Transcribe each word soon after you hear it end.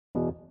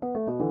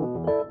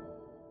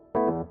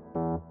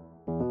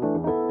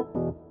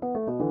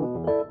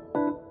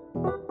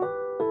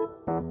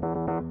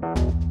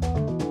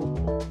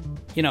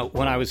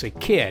When I was a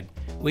kid,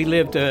 we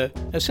lived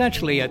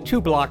essentially 2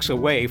 blocks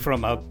away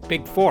from a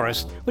big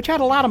forest, which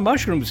had a lot of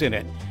mushrooms in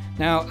it.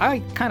 Now, I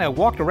kind of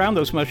walked around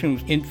those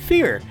mushrooms in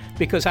fear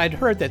because I'd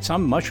heard that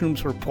some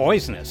mushrooms were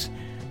poisonous.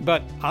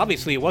 But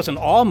obviously it wasn't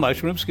all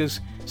mushrooms, because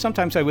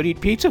sometimes I would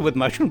eat pizza with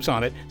mushrooms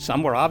on it.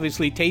 Some were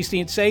obviously tasty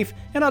and safe,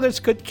 and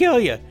others could kill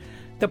you.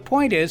 The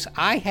point is,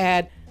 I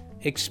had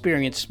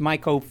experienced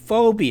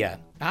mycophobia.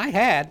 I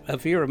had a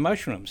fear of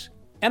mushrooms.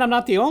 And I'm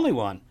not the only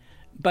one.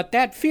 But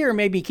that fear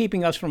may be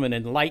keeping us from an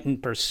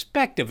enlightened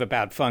perspective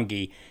about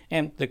fungi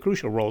and the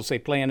crucial roles they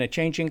play in a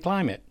changing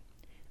climate.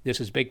 This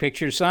is Big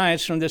Picture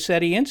Science from the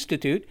SETI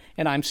Institute,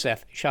 and I'm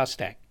Seth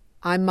Shostak.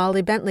 I'm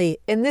Molly Bentley.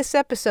 In this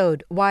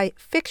episode, why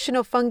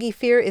fictional fungi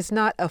fear is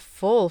not a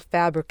full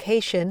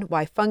fabrication,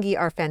 why fungi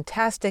are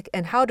fantastic,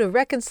 and how to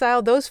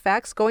reconcile those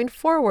facts going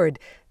forward.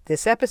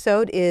 This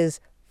episode is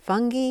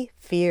Fungi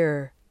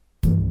Fear.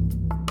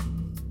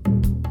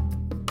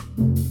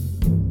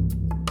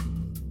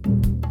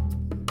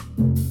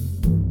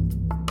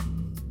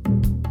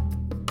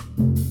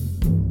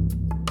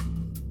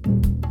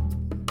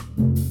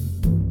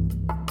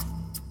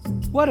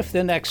 What if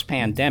the next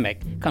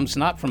pandemic comes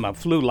not from a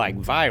flu-like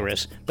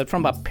virus, but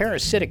from a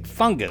parasitic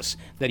fungus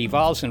that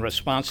evolves in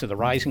response to the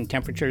rising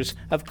temperatures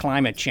of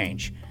climate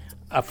change?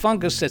 A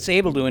fungus that's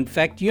able to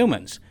infect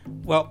humans.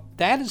 Well,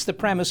 that is the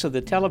premise of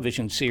the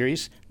television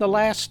series The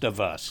Last of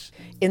Us.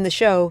 In the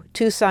show,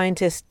 2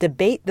 scientists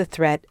debate the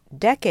threat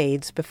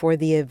decades before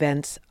the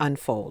events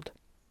unfold.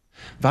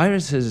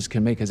 Viruses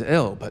can make us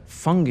ill, but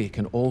fungi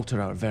can alter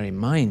our very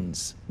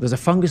minds. There's a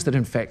fungus that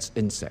infects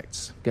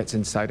insects, gets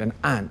inside an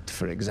ant,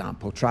 for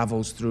example,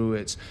 travels through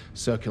its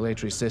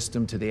circulatory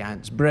system to the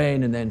ant's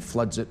brain and then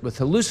floods it with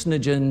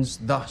hallucinogens,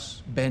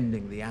 thus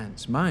bending the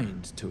ant's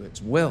mind to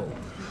its will.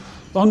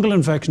 Fungal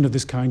infection of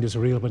this kind is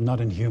real, but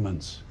not in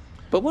humans.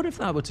 But what if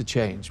that were to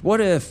change?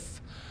 What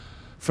if,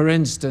 for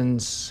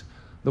instance,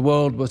 the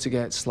world were to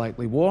get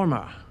slightly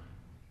warmer?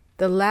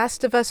 The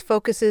Last of Us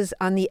focuses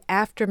on the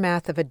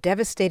aftermath of a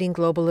devastating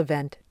global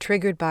event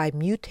triggered by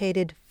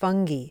mutated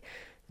fungi.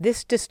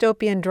 This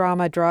dystopian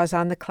drama draws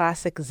on the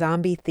classic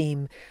zombie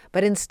theme,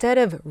 but instead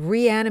of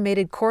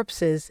reanimated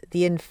corpses,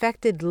 the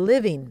infected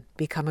living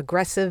become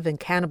aggressive and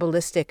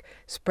cannibalistic,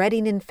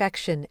 spreading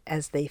infection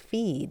as they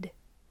feed.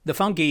 The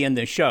fungi in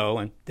the show,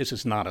 and this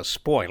is not a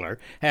spoiler,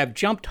 have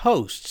jumped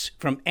hosts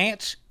from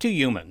ants to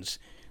humans.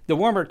 The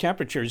warmer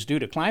temperatures due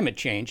to climate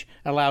change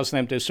allows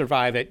them to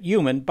survive at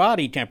human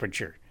body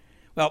temperature.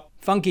 Well,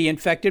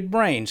 fungi-infected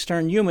brains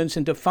turn humans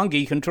into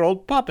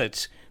fungi-controlled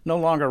puppets, no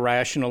longer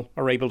rational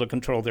or able to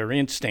control their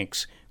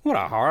instincts. What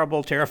a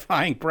horrible,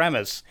 terrifying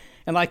premise.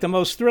 And like the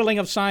most thrilling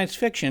of science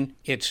fiction,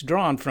 it's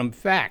drawn from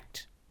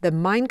fact. The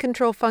mind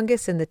control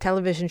fungus in the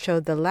television show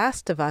The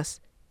Last of Us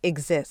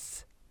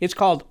exists. It's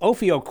called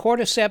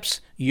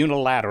Ophiocordyceps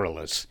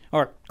unilateralis,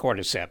 or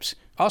cordyceps,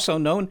 also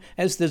known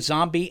as the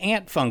zombie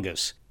ant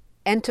fungus.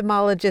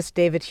 Entomologist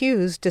David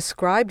Hughes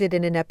described it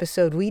in an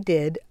episode we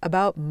did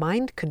about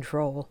mind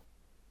control.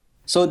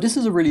 So this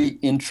is a really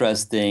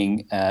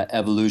interesting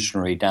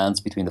evolutionary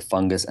dance between the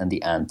fungus and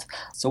the ant.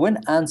 So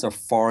when ants are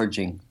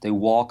foraging, they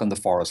walk on the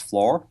forest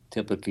floor,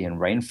 typically in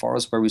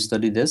rainforests where we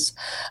study this,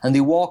 and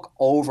they walk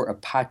over a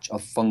patch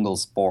of fungal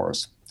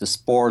spores. The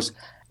spores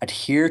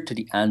adhere to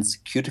the ant's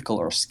cuticle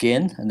or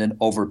skin, and then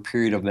over a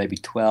period of maybe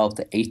 12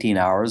 to 18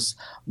 hours,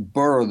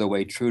 burrow their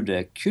way through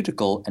the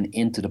cuticle and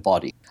into the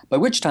body, by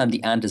which time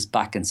the ant is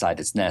back inside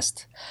its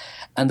nest.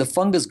 And the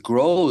fungus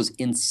grows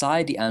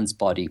inside the ant's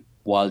body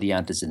while the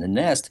ant is in the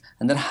nest,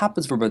 and that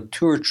happens for about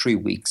 2 or 3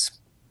 weeks.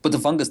 But the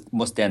fungus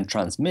must then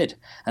transmit,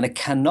 and it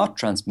cannot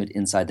transmit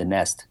inside the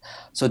nest.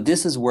 So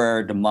this is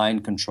where the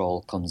mind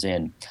control comes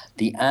in.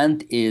 The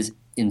ant is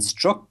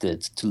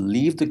instructed to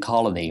leave the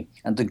colony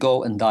and to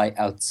go and die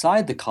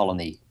outside the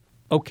colony.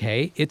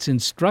 Okay, it's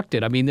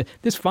instructed. I mean,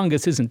 this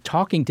fungus isn't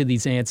talking to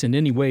these ants in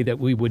any way that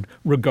we would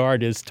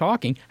regard as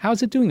talking. How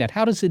is it doing that?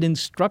 How does it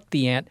instruct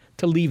the ant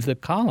to leave the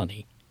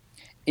colony?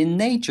 In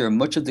nature,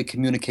 much of the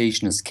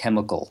communication is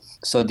chemical.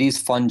 So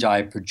these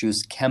fungi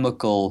produce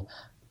chemical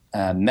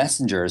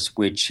messengers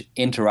which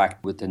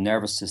interact with the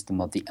nervous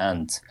system of the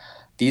ant.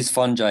 These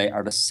fungi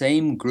are the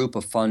same group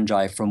of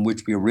fungi from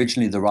which we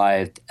originally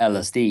derived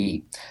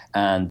LSD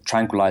and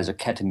tranquilizer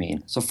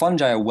ketamine. So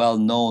fungi are well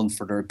known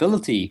for their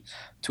ability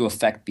to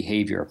affect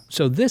behavior.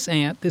 So this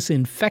ant, this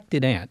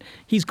infected ant,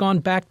 he's gone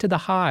back to the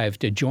hive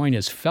to join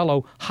his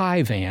fellow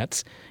hive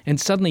ants,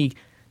 and suddenly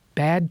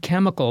bad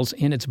chemicals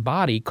in its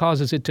body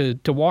causes it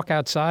to walk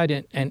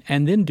outside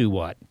and then do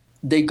what?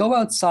 They go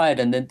outside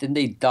and then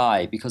they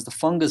die because the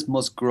fungus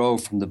must grow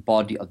from the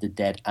body of the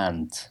dead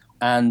ant.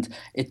 And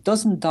it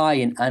doesn't die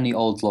in any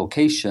old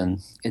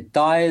location. It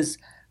dies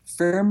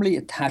firmly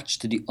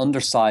attached to the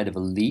underside of a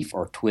leaf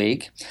or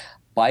twig,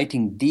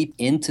 biting deep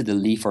into the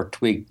leaf or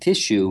twig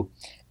tissue.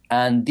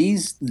 And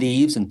these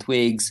leaves and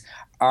twigs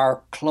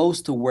are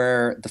close to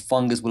where the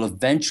fungus will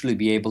eventually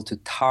be able to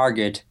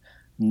target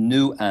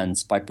new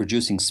ants by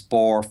producing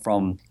spore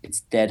from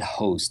its dead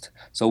host.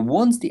 So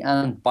once the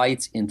ant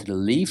bites into the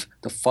leaf,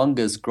 the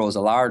fungus grows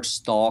a large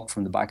stalk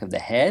from the back of the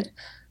head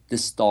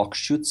this stalk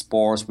shoots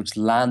spores which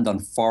land on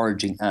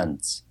foraging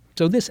ants.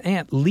 So this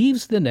ant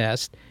leaves the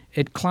nest,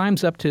 it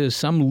climbs up to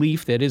some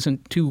leaf that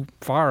isn't too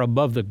far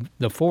above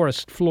the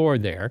forest floor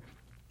there.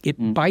 It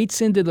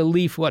bites into the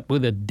leaf,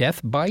 with a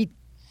death bite?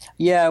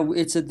 Yeah,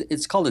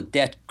 it's called a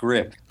death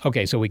grip.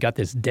 Okay, so we got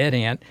this dead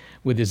ant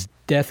with this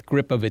death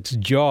grip of its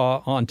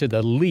jaw onto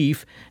the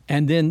leaf,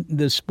 and then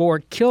the spore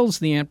kills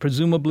the ant,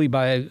 presumably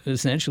by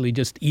essentially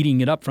just eating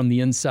it up from the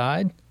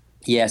inside?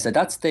 Yes, at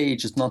that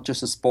stage, it's not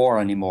just a spore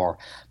anymore,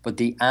 but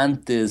the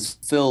ant is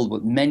filled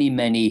with many,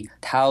 many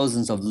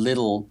thousands of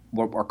little,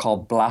 what are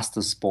called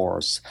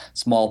blastospores,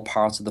 small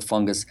parts of the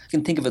fungus. You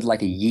can think of it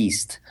like a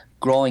yeast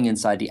growing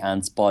inside the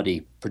ant's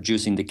body,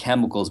 producing the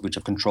chemicals which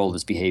have controlled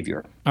its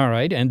behavior. All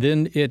right, and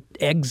then it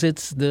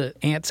exits the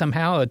ant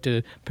somehow.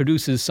 It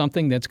produces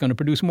something that's going to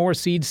produce more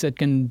seeds that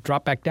can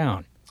drop back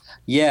down.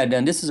 Yeah,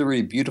 then this is a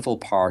really beautiful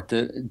part.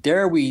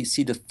 There we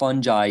see the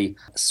fungi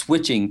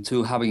switching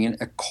to having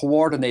a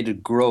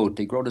coordinated growth.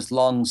 They grow this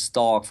long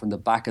stalk from the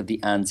back of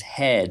the ant's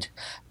head,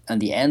 and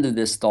the end of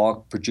this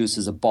stalk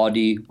produces a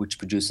body which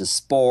produces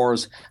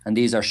spores, and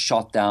these are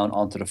shot down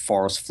onto the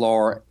forest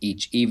floor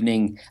each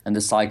evening, and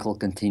the cycle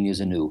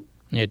continues anew.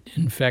 It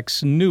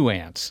infects new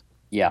ants.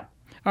 Yeah.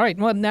 All right,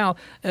 well, now,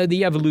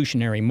 the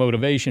evolutionary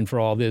motivation for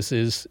all this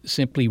is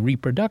simply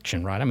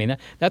reproduction, right? I mean,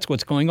 that's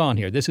what's going on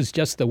here. This is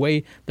just the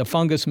way the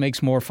fungus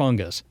makes more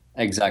fungus.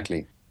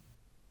 Exactly.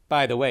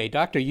 By the way,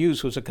 Dr.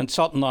 Hughes was a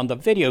consultant on the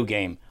video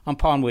game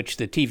upon which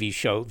the TV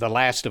show The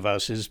Last of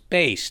Us is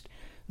based.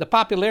 The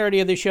popularity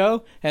of the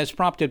show has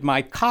prompted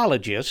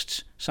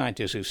mycologists,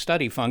 scientists who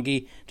study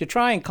fungi, to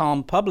try and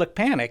calm public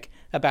panic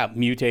about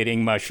mutating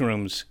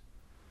mushrooms.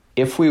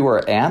 If we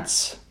were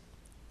ants,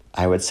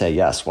 I would say,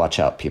 yes, watch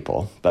out,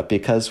 people. But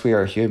because we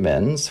are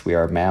humans, we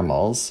are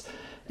mammals,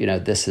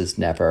 this has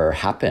never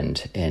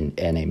happened in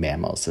any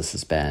mammals. This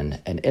has been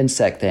an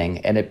insect thing.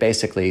 And it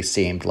basically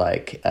seemed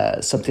like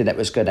something that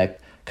was going to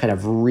kind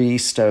of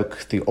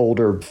restoke the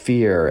older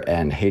fear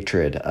and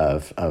hatred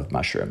of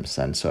mushrooms.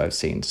 And so I've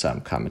seen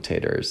some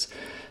commentators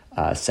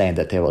saying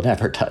that they will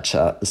never touch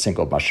a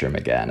single mushroom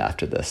again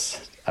after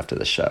this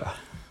show.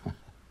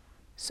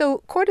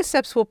 So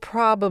cordyceps will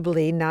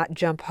probably not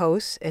jump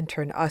hosts and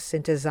turn us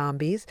into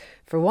zombies.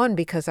 For one,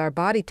 because our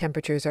body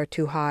temperatures are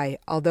too high,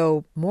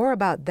 although more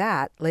about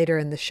that later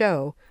in the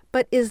show.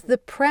 But is the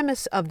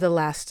premise of The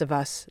Last of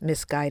Us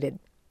misguided?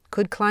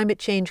 Could climate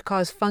change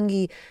cause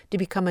fungi to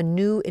become a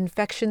new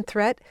infection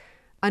threat?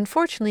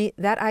 Unfortunately,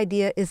 that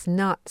idea is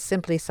not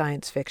simply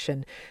science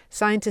fiction.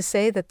 Scientists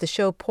say that the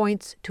show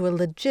points to a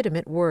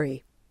legitimate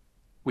worry.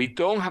 We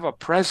don't have a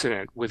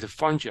precedent with the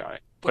fungi,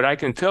 but I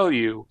can tell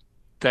you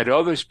that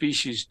other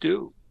species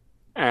do.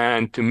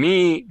 And to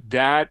me,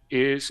 that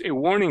is a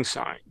warning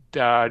sign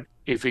that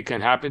if it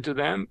can happen to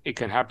them, it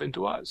can happen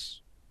to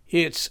us.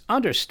 It's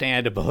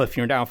understandable if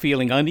you're now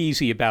feeling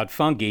uneasy about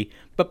fungi,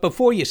 but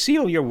before you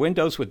seal your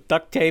windows with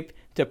duct tape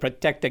to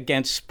protect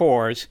against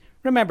spores,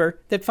 remember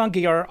that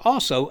fungi are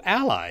also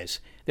allies.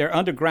 Their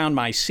underground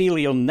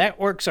mycelial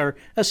networks are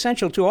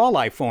essential to all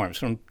life forms,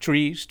 from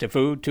trees to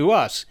food to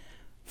us.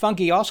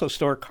 Fungi also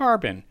store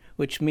carbon,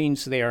 which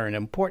means they are an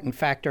important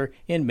factor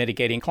in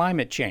mitigating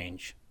climate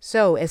change.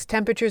 So, as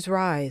temperatures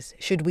rise,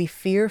 should we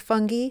fear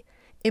fungi,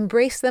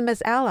 embrace them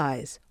as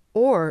allies,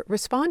 or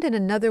respond in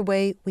another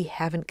way we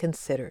haven't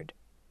considered?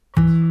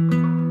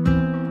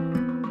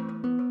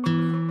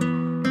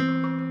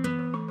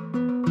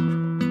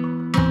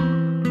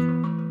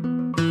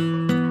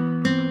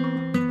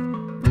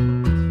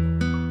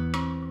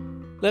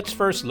 Let's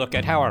first look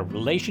at how our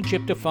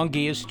relationship to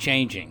fungi is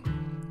changing.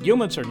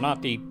 Humans are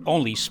not the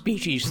only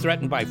species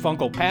threatened by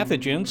fungal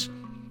pathogens.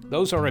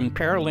 Those are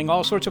imperiling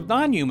all sorts of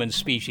non-human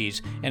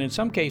species, and in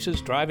some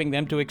cases driving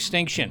them to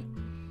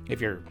extinction. If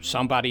you're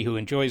somebody who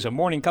enjoys a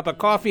morning cup of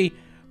coffee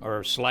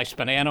or sliced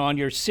banana on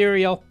your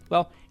cereal,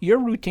 well, your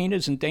routine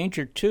is in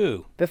danger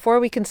too. Before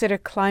we consider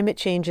climate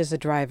change as a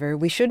driver,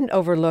 we shouldn't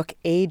overlook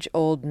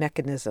age-old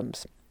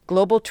mechanisms.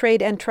 Global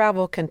trade and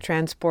travel can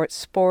transport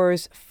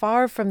spores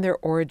far from their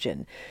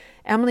origin.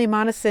 Emily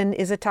Monison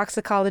is a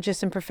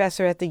toxicologist and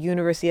professor at the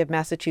University of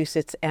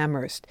Massachusetts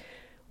Amherst.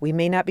 We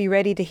may not be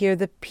ready to hear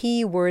the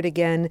P word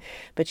again,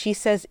 but she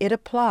says it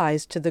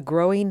applies to the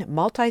growing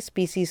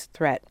multi-species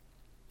threat.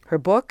 Her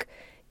book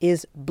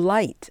is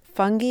Blight,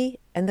 Fungi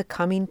and the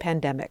Coming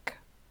Pandemic.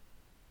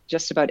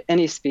 Just about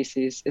any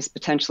species is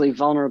potentially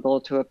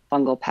vulnerable to a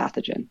fungal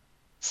pathogen.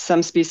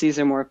 Some species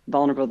are more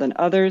vulnerable than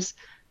others.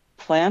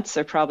 Plants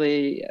are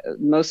probably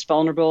most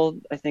vulnerable.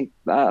 I think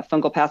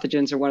fungal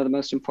pathogens are one of the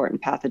most important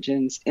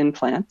pathogens in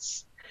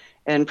plants.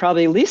 And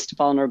probably least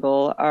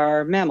vulnerable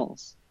are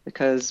mammals,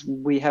 because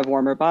we have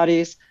warmer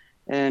bodies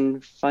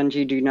and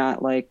fungi do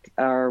not like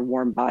our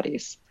warm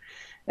bodies.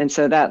 And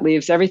so that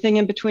leaves everything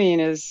in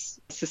between is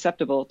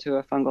susceptible to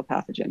a fungal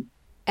pathogen.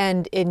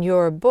 And in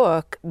your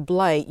book,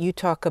 Blight, you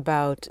talk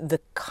about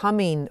the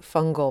coming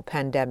fungal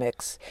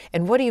pandemics.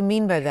 And what do you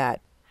mean by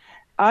that?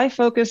 I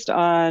focused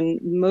on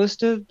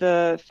most of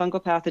the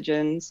fungal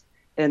pathogens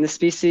and the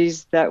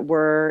species that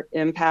were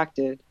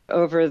impacted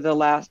over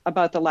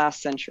about the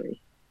last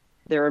century.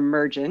 they're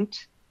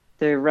emergent,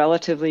 they're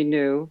relatively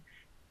new,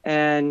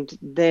 and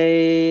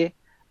they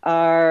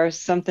are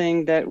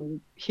something that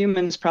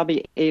humans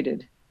probably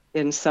aided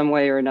in some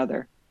way or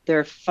another.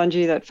 They're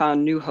fungi that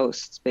found new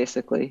hosts,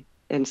 basically.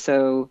 And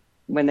so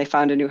when they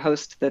found a new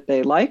host that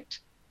they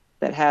liked,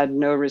 that had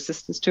no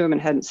resistance to them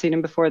and hadn't seen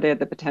them before, they had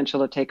the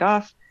potential to take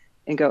off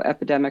and go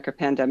epidemic or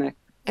pandemic.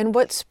 And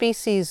what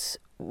species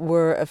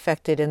were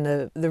affected in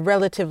the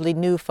relatively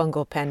new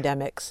fungal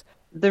pandemics?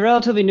 The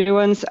relatively new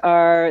ones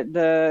are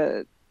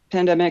the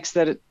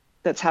pandemics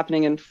that's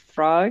happening in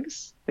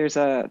frogs. There's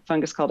a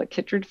fungus called a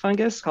chytrid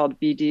fungus, called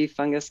BD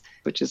fungus,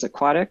 which is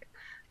aquatic.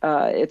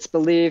 It's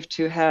believed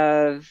to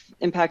have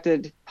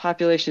impacted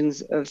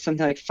populations of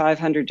something like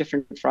 500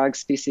 different frog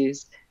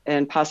species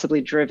and possibly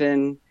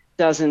driven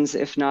dozens,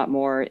 if not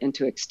more,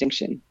 into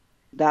extinction.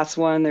 That's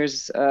one.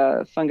 There's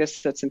a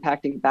fungus that's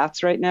impacting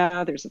bats right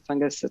now. There's a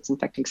fungus that's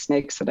infecting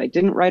snakes that I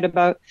didn't write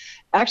about.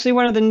 Actually,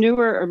 one of the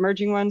newer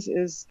emerging ones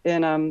is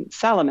in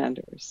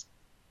salamanders.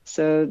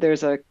 So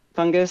there's a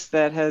fungus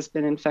that has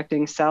been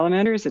infecting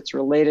salamanders. It's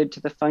related to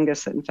the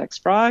fungus that infects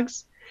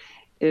frogs.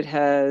 It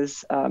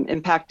has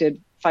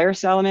impacted fire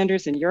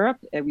salamanders in Europe,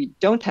 and we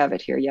don't have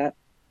it here yet.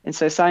 And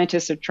so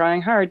scientists are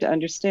trying hard to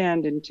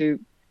understand and to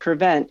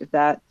prevent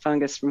that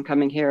fungus from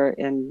coming here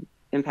and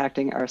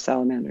impacting our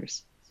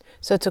salamanders.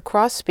 So it's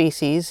across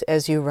species,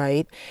 as you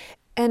write.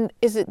 And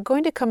is it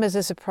going to come as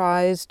a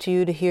surprise to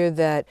you to hear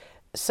that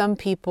some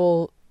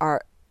people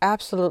are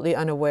absolutely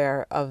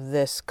unaware of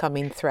this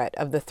coming threat,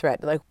 of the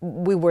threat? Like,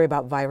 we worry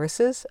about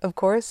viruses, of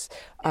course.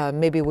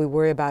 Maybe we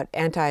worry about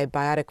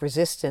antibiotic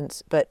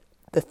resistance, but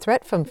the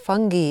threat from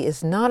fungi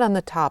is not on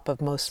the top of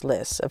most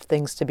lists of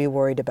things to be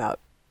worried about.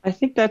 I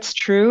think that's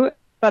true.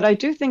 But I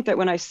do think that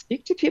when I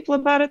speak to people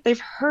about it, they've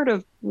heard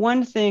of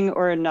one thing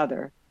or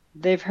another.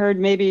 They've heard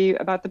maybe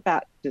about the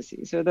bat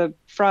disease or the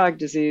frog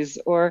disease,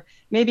 or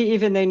maybe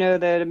even they know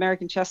that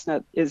American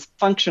chestnut is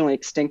functionally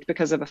extinct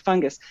because of a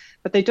fungus,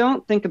 but they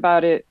don't think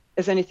about it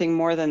as anything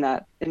more than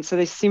that. And so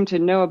they seem to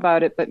know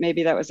about it, but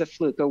maybe that was a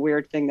fluke, a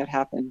weird thing that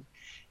happened.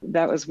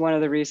 That was one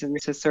of the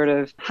reasons to sort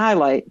of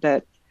highlight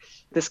that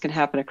this can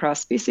happen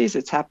across species.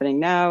 It's happening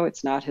now.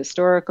 It's not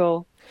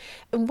historical.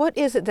 And what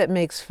is it that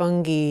makes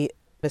fungi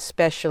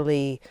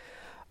especially,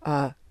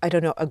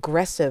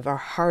 aggressive or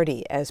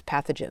hardy as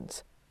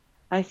pathogens?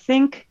 I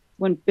think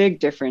one big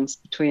difference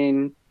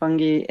between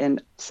fungi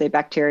and, say,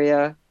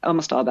 bacteria,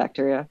 almost all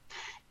bacteria,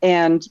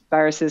 and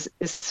viruses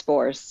is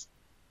spores.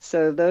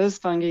 So those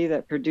fungi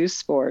that produce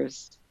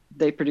spores,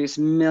 they produce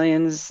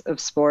millions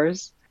of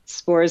spores.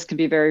 Spores can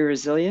be very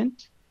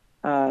resilient.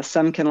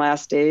 Some can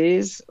last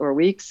days or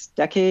weeks,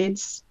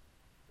 decades.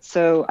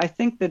 So I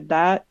think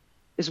that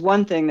is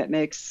one thing that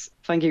makes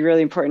fungi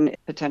really important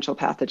potential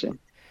pathogen.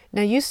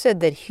 Now, you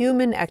said that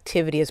human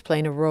activity is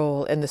playing a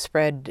role in the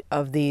spread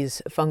of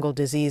these fungal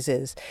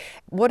diseases.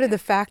 What are the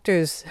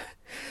factors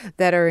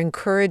that are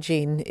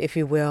encouraging, if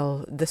you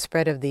will, the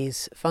spread of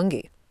these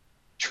fungi?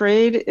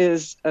 Trade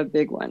is a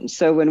big one.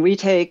 So when we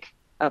take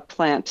a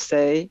plant,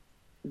 say,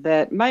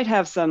 that might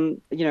have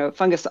some,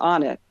 fungus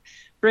on it,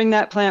 bring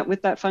that plant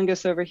with that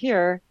fungus over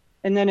here,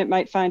 and then it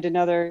might find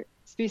another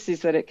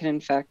species that it can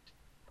infect.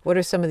 What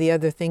are some of the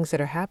other things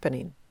that are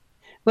happening?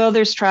 Well,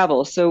 there's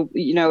travel. So,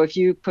 if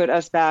you put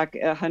us back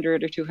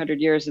 100 or 200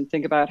 years and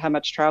think about how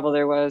much travel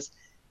there was,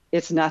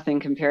 it's nothing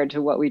compared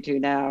to what we do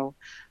now.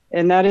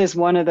 And that is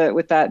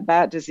with that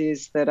bat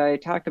disease that I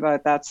talked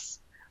about,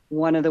 that's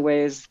one of the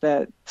ways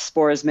that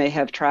spores may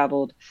have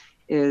traveled,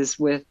 is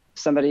with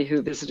somebody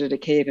who visited a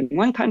cave in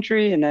one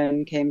country and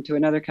then came to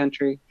another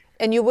country.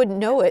 And you wouldn't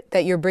know it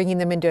that you're bringing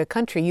them into a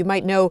country. You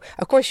might know,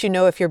 of course,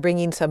 if you're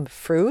bringing some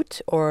fruit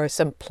or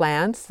some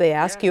plants. They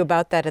ask you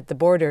about that at the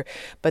border,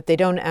 but they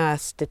don't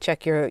ask to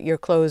check your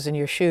clothes and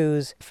your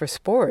shoes for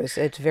spores.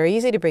 It's very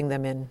easy to bring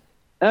them in.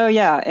 Oh,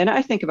 yeah. And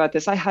I think about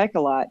this. I hike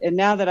a lot. And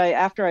now that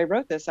after I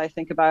wrote this, I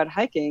think about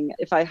hiking.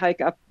 If I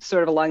hike up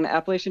sort of along the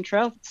Appalachian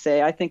Trail,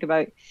 say, I think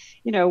about,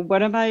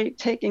 what am I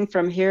taking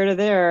from here to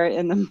there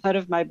in the mud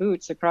of my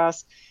boots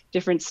across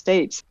different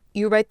states?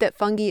 You write that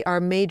fungi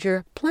are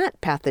major plant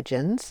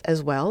pathogens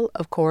as well,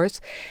 of course.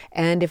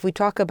 And if we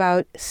talk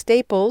about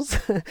staples,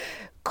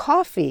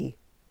 coffee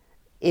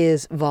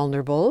is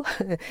vulnerable.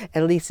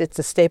 At least it's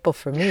a staple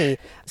for me.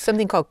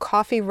 Something called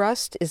coffee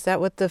rust. Is that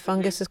what the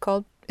fungus is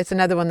called? It's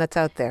another one that's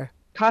out there.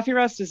 Coffee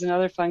rust is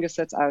another fungus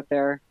that's out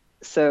there.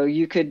 So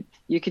you could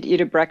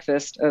eat a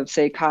breakfast of,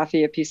 say,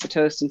 coffee, a piece of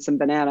toast, and some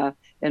banana,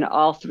 and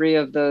all three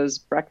of those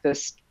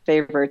breakfast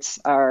favorites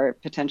are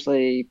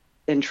potentially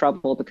in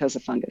trouble because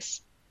of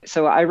fungus.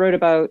 So I wrote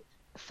about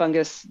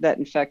fungus that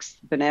infects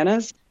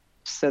bananas.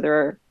 So there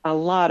are a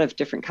lot of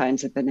different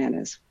kinds of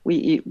bananas. We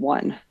eat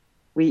one.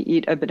 We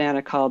eat a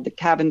banana called the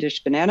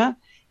Cavendish banana.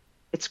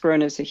 It's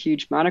grown as a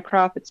huge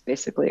monocrop. It's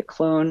basically a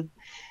clone.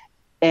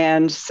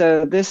 And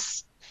so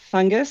this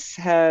fungus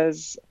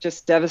has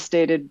just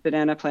devastated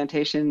banana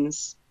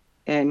plantations,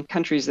 and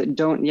countries that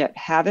don't yet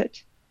have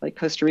it, like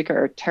Costa Rica,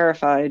 are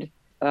terrified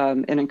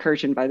and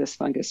incursioned by this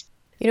fungus.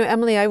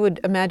 Emily, I would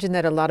imagine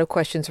that a lot of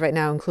questions right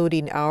now,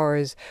 including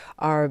ours,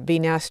 are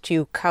being asked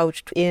you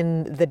couched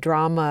in the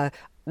drama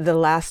The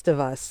Last of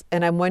Us.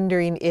 And I'm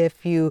wondering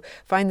if you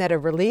find that a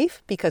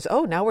relief because,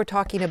 now we're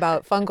talking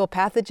about fungal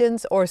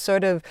pathogens, or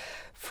sort of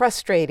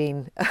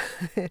frustrating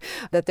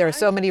that there are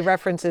so many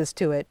references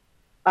to it.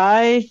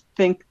 I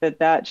think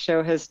that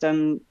show has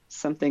done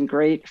something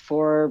great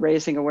for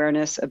raising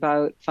awareness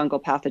about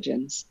fungal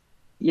pathogens.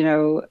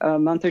 A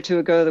month or two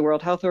ago, the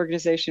World Health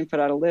Organization put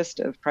out a list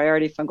of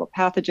priority fungal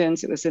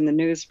pathogens. It was in the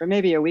news for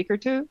maybe a week or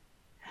two.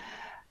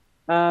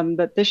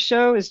 But this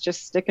show is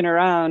just sticking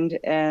around,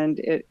 and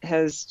it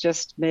has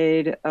just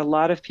made a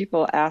lot of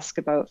people ask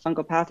about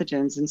fungal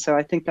pathogens. And so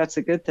I think that's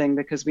a good thing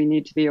because we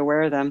need to be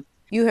aware of them.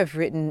 You have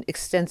written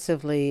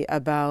extensively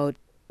about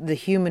the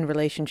human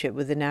relationship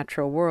with the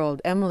natural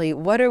world. Emily,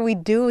 what are we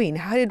doing?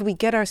 How did we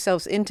get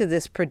ourselves into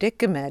this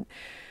predicament?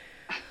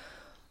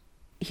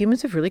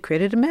 Humans have really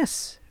created a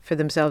mess for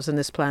themselves on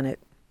this planet.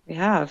 We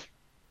have.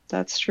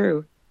 That's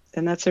true.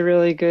 And that's a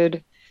really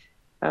good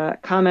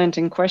comment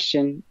and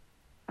question.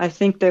 I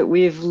think that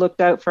we've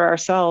looked out for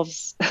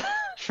ourselves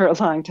for a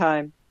long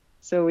time.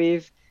 So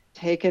we've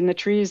taken the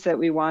trees that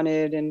we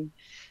wanted, and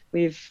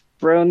we've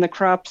grown the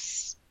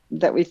crops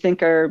that we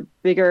think are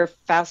bigger,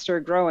 faster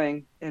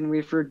growing, and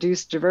we've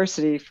reduced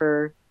diversity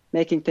for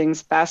making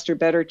things faster,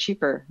 better,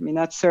 cheaper. I mean,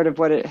 that's sort of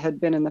what it had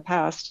been in the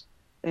past.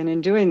 And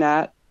in doing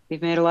that,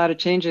 we've made a lot of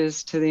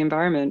changes to the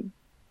environment.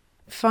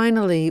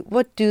 Finally,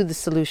 what do the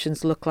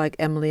solutions look like,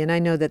 Emily? And I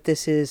know that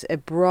this is a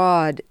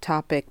broad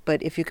topic,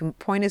 but if you can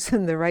point us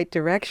in the right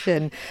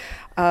direction,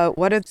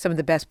 what are some of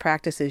the best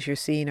practices you're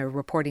seeing or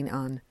reporting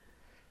on?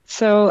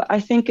 So I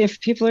think if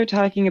people are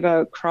talking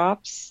about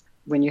crops,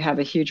 when you have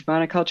a huge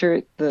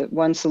monoculture, the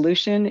one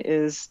solution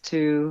is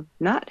to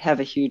not have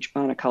a huge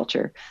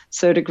monoculture.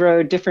 So to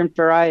grow different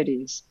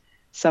varieties.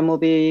 Some will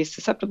be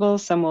susceptible,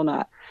 some will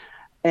not.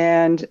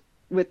 And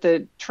with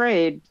the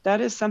trade, that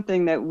is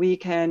something that we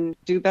can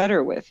do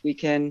better with. We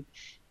can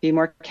be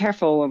more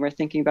careful when we're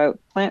thinking about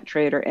plant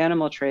trade or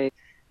animal trade.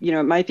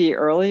 It might be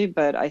early,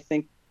 but I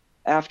think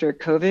after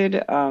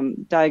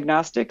COVID,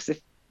 diagnostics, if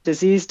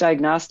disease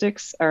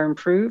diagnostics are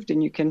improved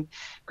and you can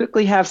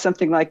quickly have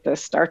something like the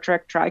Star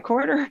Trek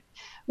tricorder,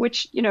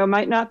 which,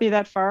 might not be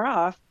that far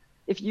off.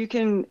 If you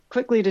can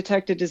quickly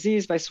detect a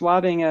disease by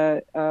swabbing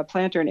a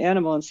plant or an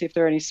animal and see if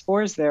there are any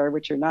spores there,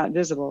 which are not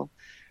visible,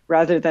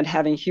 rather than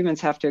having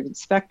humans have to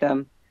inspect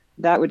them,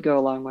 that would go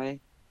a long way.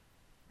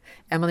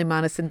 Emily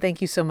Monison,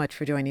 thank you so much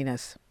for joining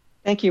us.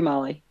 Thank you,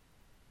 Molly.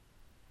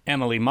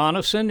 Emily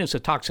Monison is a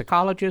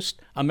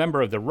toxicologist, a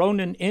member of the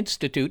Ronan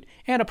Institute,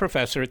 and a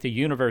professor at the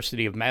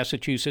University of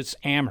Massachusetts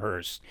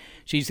Amherst.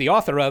 She's the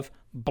author of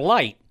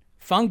Blight,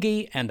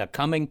 Fungi and the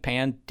Coming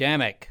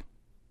Pandemic.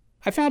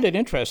 I found it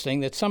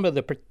interesting that some of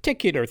the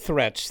particular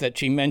threats that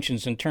she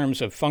mentions in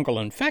terms of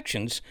fungal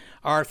infections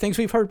are things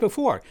we've heard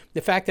before.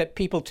 The fact that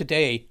people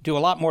today do a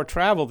lot more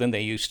travel than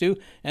they used to,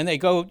 and they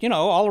go,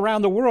 all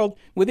around the world.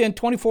 Within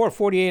 24 or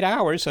 48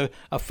 hours, a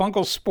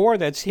fungal spore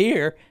that's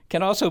here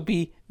can also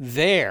be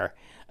there.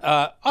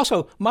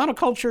 Also,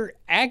 monoculture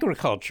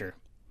agriculture.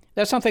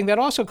 That's something that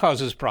also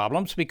causes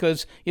problems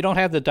because you don't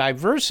have the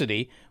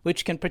diversity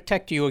which can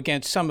protect you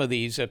against some of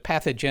these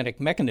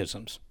pathogenic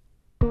mechanisms.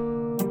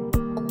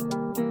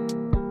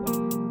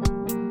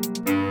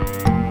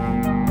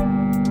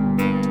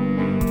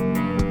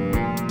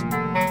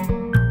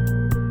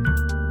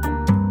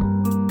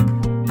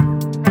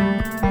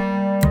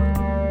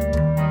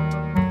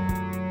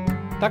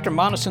 Dr.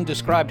 Monison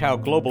described how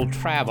global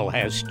travel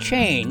has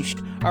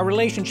changed our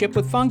relationship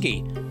with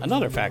fungi.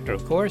 Another factor,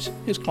 of course,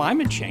 is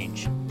climate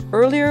change.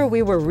 Earlier,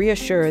 we were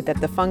reassured that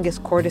the fungus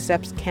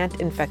cordyceps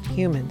can't infect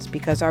humans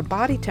because our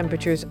body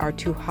temperatures are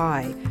too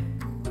high.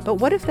 But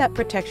what if that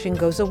protection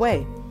goes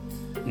away?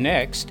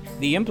 Next,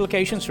 the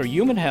implications for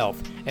human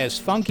health as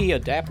fungi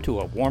adapt to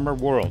a warmer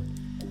world.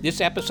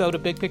 This episode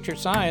of Big Picture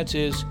Science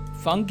is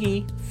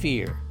Fungi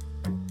Fear.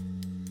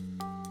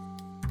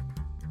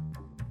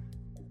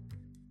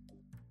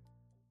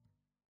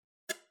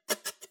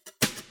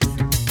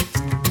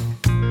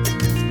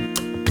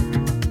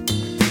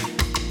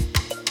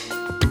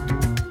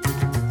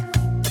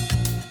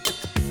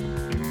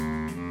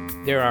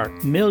 There are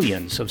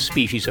millions of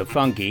species of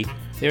fungi.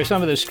 They're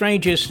some of the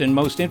strangest and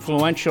most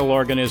influential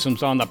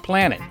organisms on the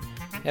planet.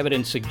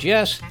 Evidence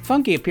suggests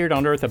fungi appeared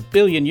on Earth 1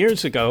 billion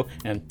years ago,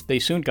 and they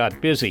soon got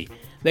busy.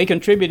 They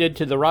contributed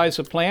to the rise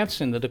of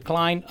plants and the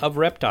decline of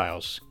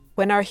reptiles.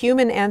 When our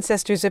human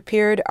ancestors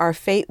appeared, our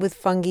fate with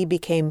fungi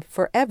became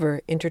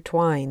forever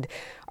intertwined.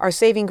 Our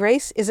saving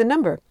grace is a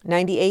number,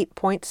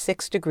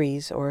 98.6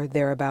 degrees or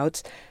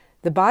thereabouts.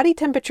 The body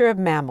temperature of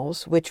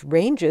mammals, which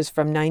ranges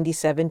from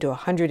 97 to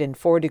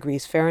 104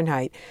 degrees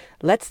Fahrenheit,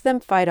 lets them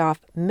fight off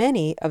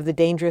many of the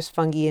dangerous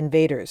fungi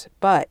invaders.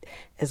 But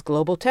as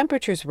global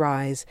temperatures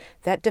rise,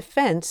 that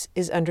defense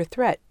is under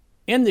threat.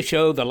 In the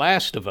show The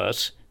Last of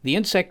Us, the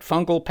insect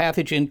fungal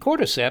pathogen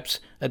cordyceps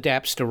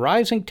adapts to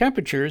rising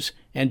temperatures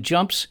and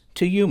jumps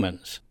to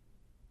humans.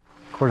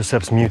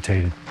 Cordyceps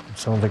mutated.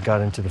 Some of it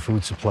got into the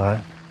food supply.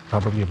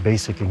 probably a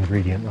basic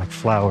ingredient like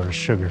flour or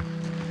sugar.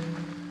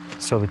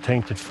 So the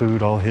tainted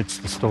food all hits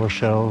the store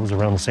shelves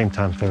around the same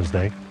time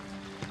Thursday.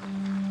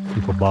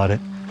 People bought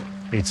it,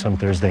 ate some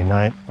Thursday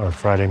night or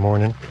Friday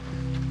morning.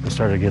 They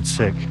started to get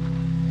sick.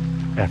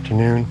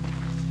 Afternoon,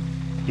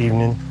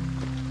 evening,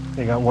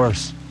 they got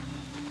worse.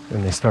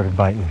 Then they started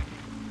biting.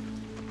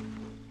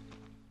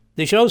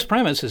 The show's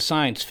premise is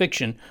science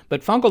fiction,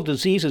 but fungal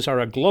diseases are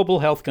a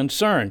global health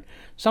concern.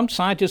 Some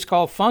scientists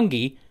call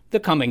fungi the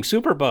coming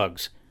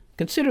superbugs.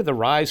 Consider the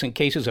rise in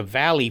cases of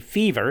valley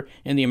fever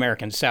in the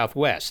American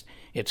Southwest.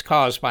 It's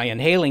caused by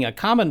inhaling a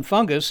common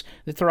fungus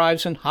that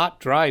thrives in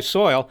hot, dry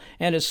soil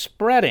and is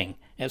spreading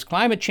as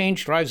climate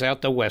change dries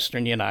out the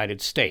western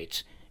United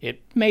States.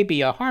 It may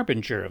be a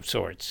harbinger of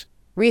sorts.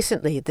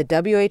 Recently, the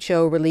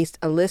WHO released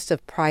a list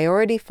of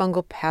priority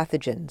fungal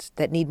pathogens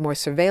that need more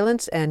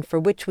surveillance and for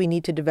which we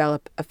need to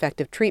develop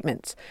effective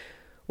treatments.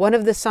 One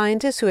of the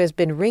scientists who has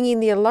been ringing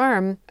the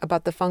alarm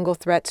about the fungal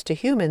threats to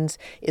humans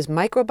is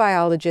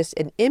microbiologist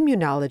and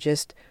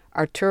immunologist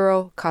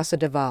Arturo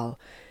Casadeval.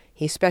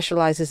 He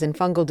specializes in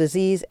fungal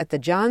disease at the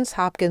Johns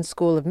Hopkins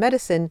School of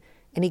Medicine,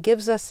 and he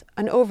gives us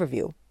an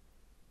overview.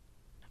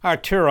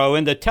 Arturo,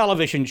 in the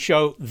television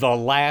show The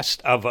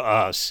Last of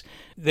Us,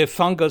 the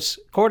fungus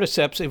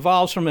cordyceps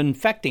evolves from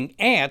infecting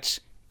ants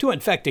to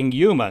infecting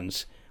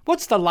humans.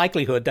 What's the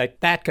likelihood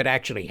that that could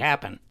actually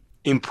happen?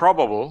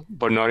 Improbable,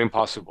 but not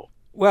impossible.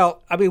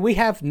 Well, I mean, we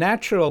have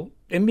natural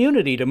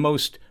immunity to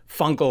most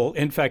fungal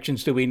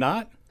infections, do we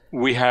not?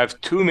 We have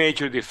two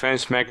major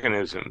defense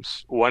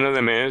mechanisms. One of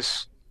them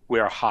is we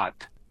are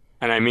hot,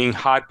 and I mean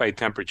hot by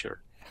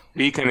temperature.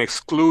 We can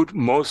exclude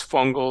most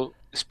fungal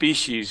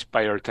species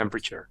by our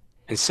temperature.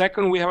 And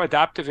second, we have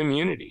adaptive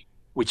immunity,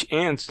 which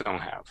ants don't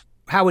have.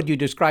 How would you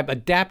describe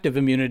adaptive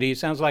immunity? It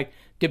sounds like,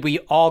 did we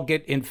all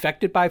get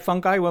infected by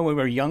fungi when we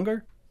were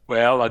younger?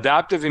 Well,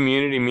 adaptive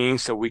immunity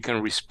means that we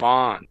can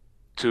respond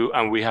to,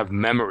 and we have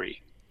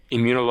memory,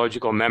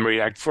 immunological memory.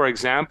 Like, for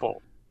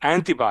example,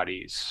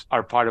 antibodies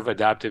are part of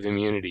adaptive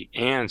immunity.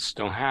 Ants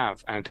don't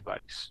have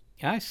antibodies.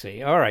 I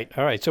see. All right.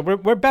 So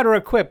we're better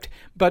equipped.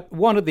 But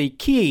one of the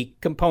key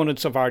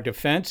components of our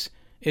defense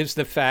is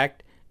the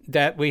fact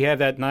that we have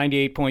that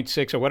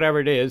 98.6 or whatever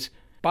it is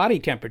body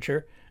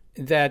temperature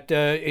that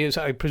is,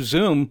 I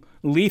presume,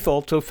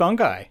 lethal to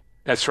fungi.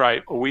 That's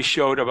right. We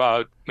showed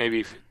about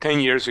maybe 10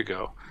 years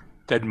ago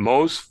that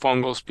most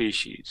fungal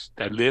species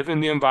that live in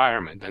the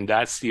environment, and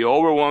that's the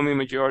overwhelming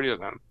majority of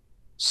them,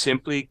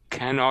 simply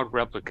cannot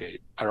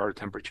replicate at our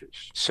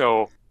temperatures.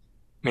 So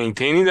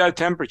maintaining that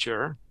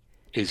temperature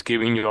is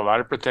giving you a lot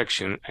of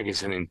protection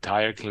against an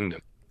entire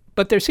kingdom.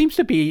 But there seems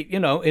to be,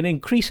 an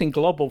increasing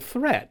global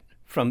threat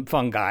from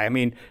fungi. I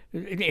mean,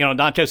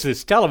 not just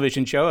this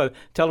television show. A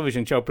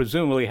television show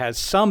presumably has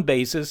some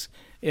basis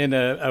in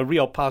a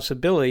real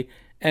possibility.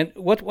 And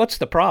what's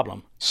the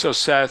problem? So,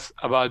 Seth,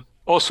 about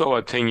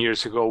 10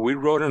 years ago, we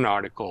wrote an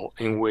article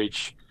in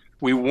which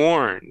we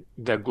warned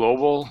that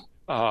global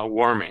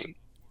warming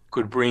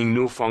could bring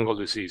new fungal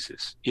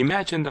diseases.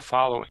 Imagine the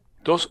following.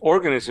 Those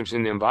organisms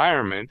in the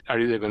environment are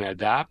either going to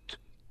adapt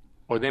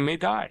or they may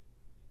die.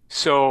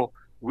 So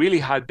really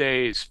hot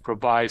days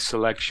provide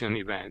selection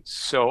events.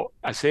 So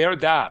as they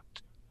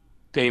adapt,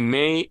 they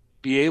may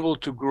be able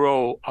to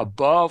grow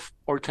above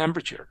our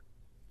temperature.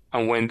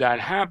 And when that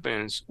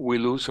happens, we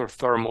lose our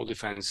thermal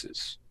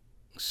defenses.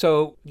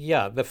 So,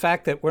 yeah, the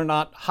fact that we're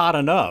not hot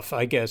enough,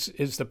 I guess,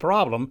 is the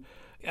problem.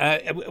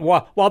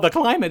 While the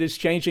climate is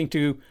changing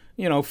to,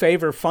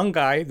 favor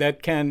fungi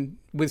that can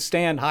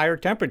withstand higher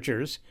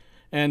temperatures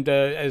and,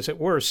 as it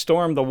were,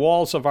 storm the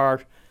walls of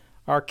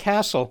our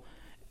castle.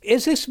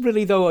 Is this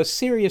really, though, a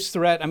serious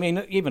threat? I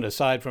mean, even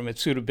aside from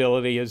its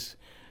suitability as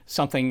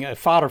something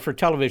fodder for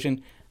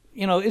television,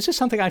 is this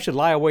something I should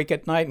lie awake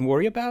at night and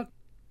worry about?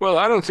 Well,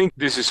 I don't think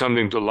this is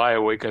something to lie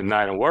awake at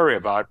night and worry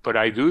about, but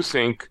I do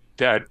think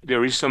that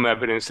there is some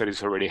evidence that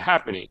it's already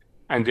happening.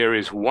 And there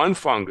is one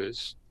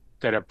fungus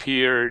that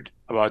appeared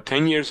about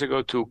 10 years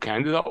ago to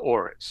Candida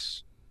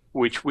auris,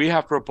 which we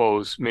have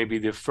proposed may be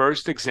the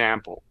first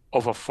example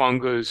of a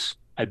fungus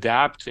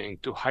adapting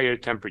to higher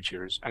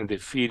temperatures and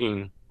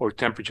defeating our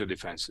temperature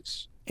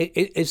defenses.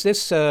 Is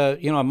this, a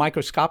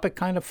microscopic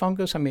kind of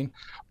fungus? I mean,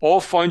 all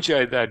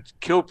fungi that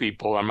kill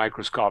people are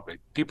microscopic.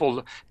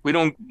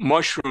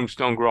 Mushrooms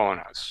don't grow on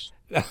us.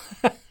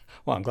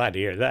 Well, I'm glad to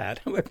hear that.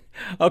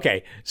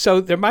 Okay, so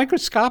they're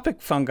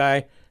microscopic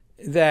fungi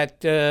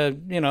that,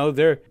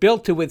 they're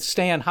built to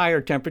withstand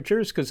higher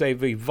temperatures because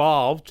they've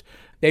evolved.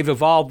 They've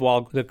evolved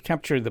while the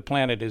temperature of the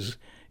planet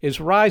is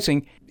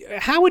rising.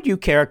 How would you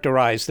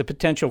characterize the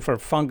potential for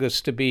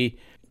fungus to be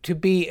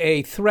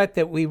a threat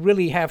that we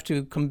really have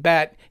to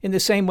combat in the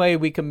same way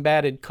we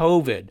combated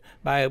COVID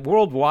by a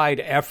worldwide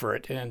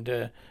effort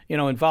and,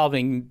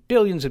 involving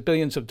billions and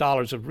billions of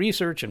dollars of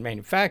research and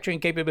manufacturing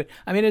capability?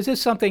 I mean, is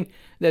this something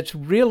that's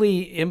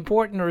really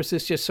important, or is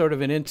this just sort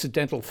of an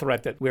incidental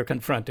threat that we're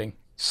confronting?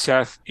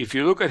 Seth, if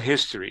you look at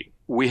history,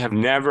 we have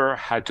never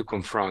had to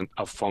confront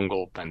a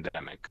fungal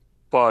pandemic.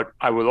 But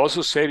I will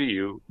also say to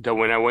you that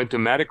when I went to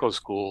medical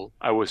school,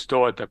 I was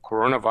told that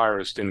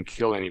coronavirus didn't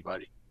kill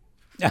anybody.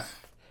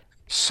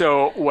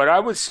 So what I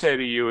would say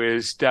to you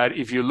is that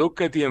if you look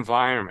at the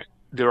environment,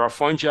 there are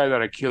fungi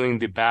that are killing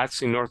the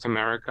bats in North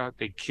America.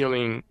 They're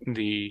killing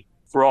the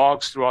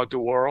frogs throughout the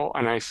world.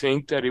 And I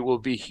think that it will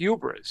be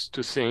hubris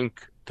to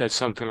think that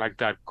something like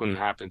that couldn't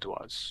happen to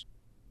us.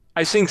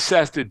 I think,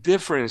 Seth, the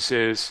difference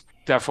is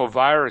that for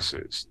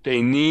viruses,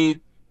 they need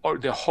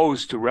the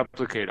host to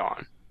replicate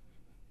on.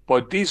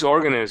 But these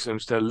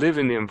organisms that live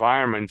in the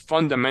environment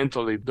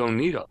fundamentally don't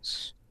need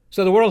us.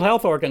 So the World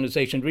Health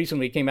Organization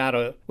recently came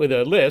out with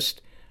a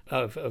list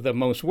of the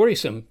most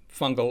worrisome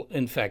fungal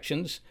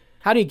infections.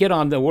 How do you get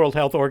on the World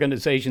Health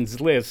Organization's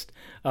list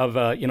of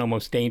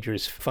most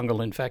dangerous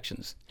fungal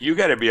infections? You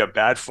got to be a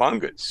bad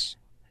fungus.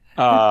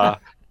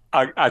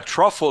 A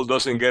truffle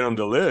doesn't get on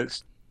the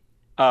list.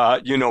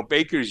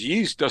 Baker's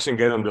yeast doesn't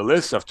get on the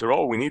list. After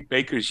all, we need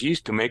baker's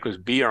yeast to make us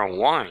beer and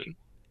wine.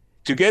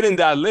 To get in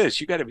that list,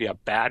 you got to be a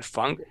bad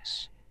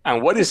fungus.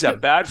 And what is a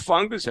bad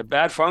fungus? A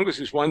bad fungus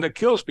is one that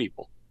kills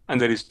people and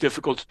that is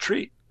difficult to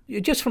treat.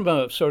 Just from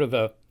a sort of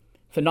a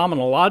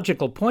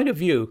phenomenological point of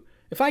view,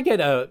 if I get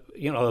a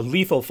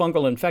lethal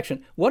fungal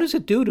infection, what does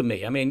it do to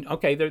me? I mean,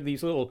 okay, there are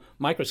these little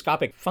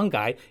microscopic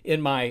fungi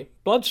in my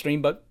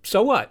bloodstream, but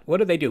so what?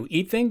 What do?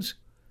 Eat things?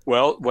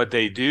 Well, what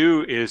they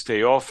do is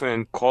they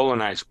often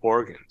colonize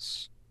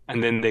organs,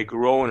 and then they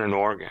grow in an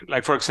organ.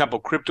 Like, for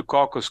example,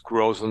 Cryptococcus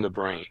grows on the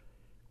brain,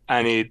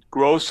 and it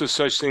grows to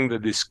such thing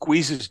that it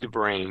squeezes the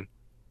brain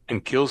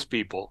and kills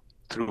people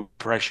through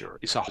pressure.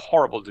 It's a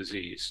horrible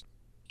disease.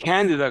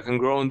 Candida can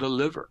grow in the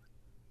liver,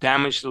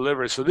 damage the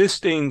liver. So these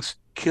things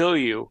kill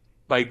you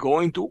by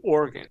going to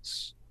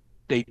organs.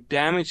 They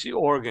damage the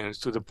organs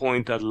to the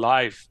point that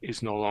life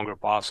is no longer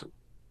possible.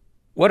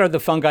 What are the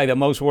fungi that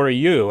most worry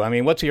you? I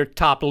mean, what's your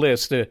top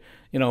list,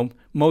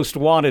 most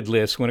wanted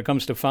list when it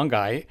comes to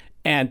fungi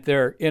and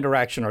their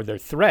interaction or their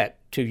threat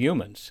to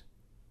humans?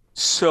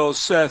 So,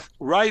 Seth,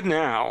 right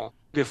now,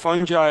 the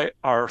fungi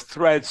are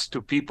threats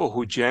to people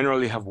who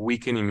generally have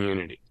weakened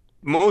immunity.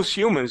 Most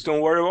humans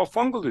don't worry about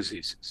fungal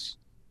diseases.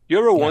 You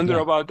ever wonder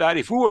about that?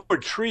 If we were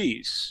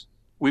trees,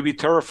 we'd be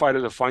terrified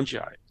of the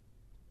fungi.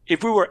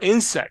 If we were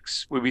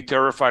insects, we'd be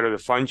terrified of the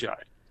fungi.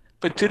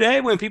 But today,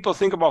 when people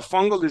think about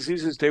fungal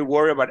diseases, they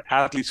worry about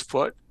athlete's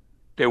foot.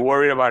 They're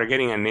worried about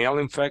getting a nail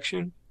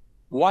infection.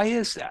 Why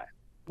is that?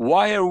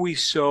 Why are we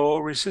so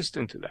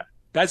resistant to that?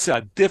 That's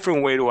a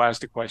different way to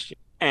ask the question.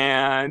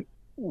 And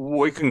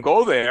we can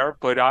go there,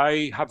 but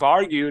I have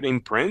argued in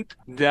print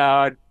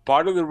that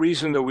part of the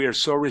reason that we are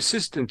so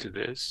resistant to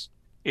this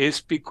is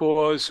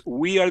because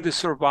we are the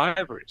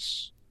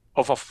survivors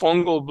of a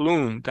fungal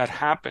bloom that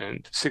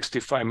happened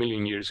 65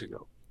 million years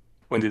ago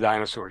when the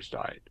dinosaurs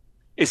died.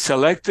 It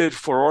selected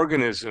for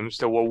organisms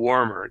that were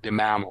warmer, the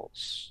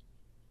mammals.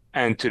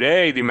 And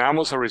today, the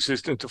mammals are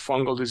resistant to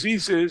fungal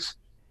diseases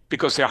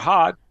because they're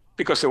hot,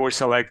 because they were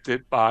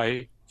selected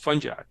by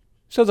fungi.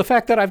 So the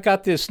fact that I've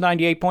got this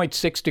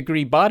 98.6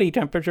 degree body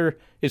temperature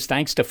is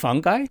thanks to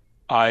fungi?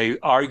 I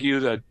argue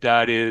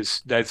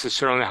that's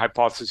certainly a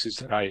hypothesis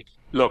that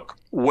look,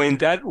 when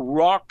that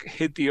rock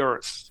hit the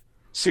Earth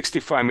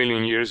 65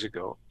 million years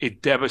ago,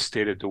 it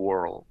devastated the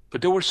world.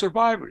 But there were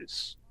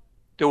survivors.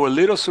 There were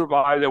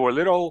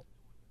little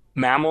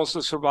mammals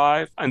that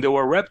survived, and there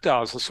were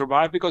reptiles that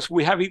survived because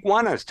we have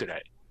iguanas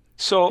today.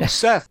 So,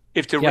 Seth,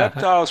 if the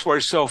reptiles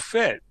were so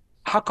fit,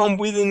 how come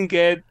we didn't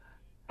get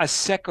a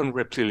second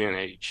reptilian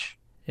age?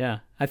 Yeah,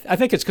 I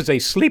think it's because they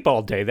sleep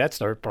all day. That's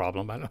their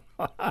problem. I don't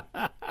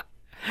know.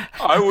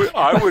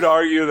 I would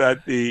argue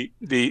that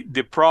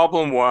the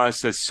problem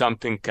was that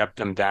something kept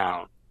them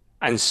down,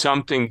 and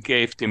something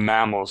gave the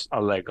mammals a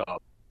leg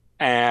up.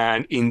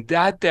 And in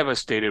that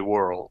devastated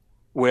world,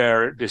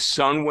 where the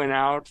sun went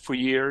out for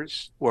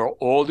years, where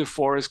all the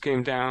forests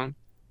came down,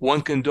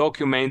 one can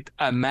document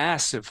a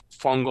massive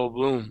fungal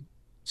bloom.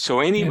 So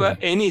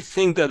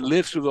anything that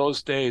lived through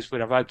those days would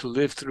have had to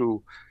live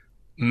through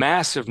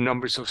massive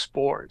numbers of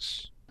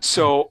spores.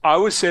 So I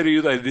would say to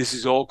you that this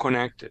is all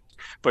connected.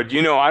 But,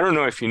 I don't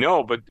know if you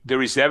know, but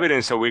there is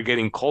evidence that we're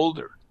getting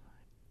colder.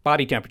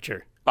 Body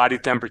temperature.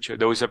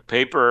 There was a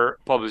paper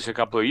published a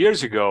couple of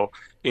years ago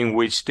in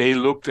which they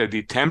looked at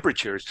the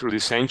temperatures through the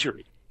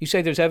century. You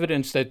say there's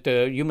evidence that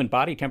human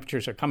body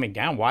temperatures are coming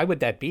down. Why would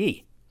that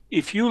be?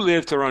 If you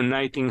lived around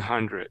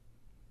 1900,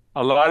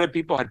 a lot of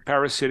people had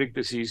parasitic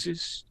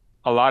diseases.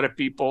 A lot of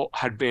people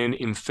had been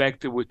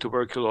infected with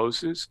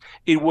tuberculosis.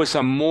 It was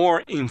a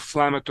more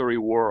inflammatory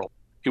world.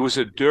 It was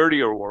a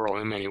dirtier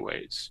world in many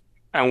ways.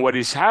 And what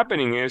is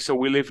happening is that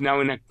we live now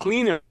in a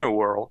cleaner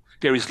world.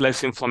 There is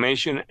less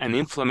inflammation, and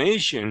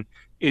inflammation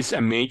is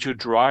a major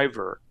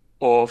driver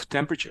of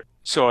temperature.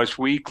 So as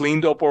we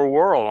cleaned up our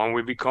world and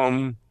we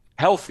become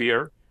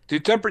healthier, the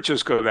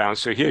temperatures go down.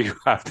 So here you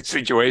have the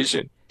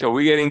situation. So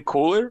we're getting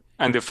cooler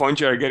and the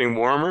fungi are getting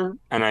warmer,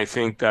 and I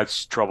think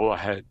that's trouble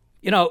ahead.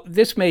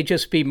 This may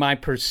just be my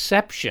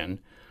perception,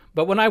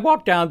 but when I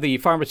walk down the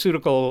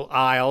pharmaceutical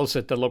aisles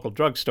at the local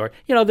drugstore,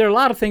 there are a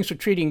lot of things for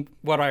treating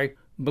what I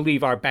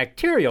believe are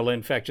bacterial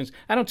infections.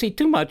 I don't see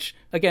too much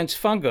against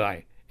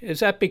fungi.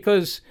 Is that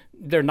because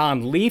they're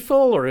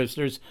non-lethal, or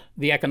is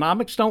the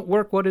economics don't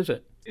work? What is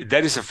it?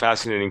 That is a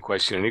fascinating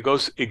question. And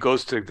it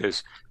goes to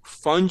this.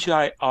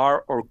 Fungi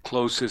are our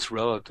closest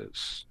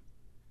relatives.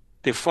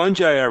 The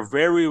fungi are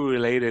very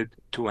related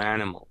to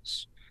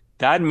animals.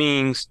 That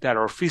means that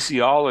our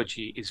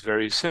physiology is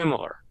very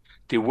similar.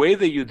 The way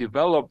that you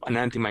develop an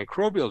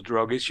antimicrobial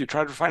drug is you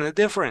try to find a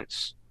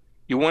difference.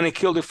 You want to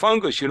kill the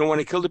fungus, you don't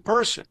want to kill the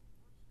person.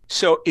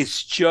 So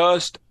it's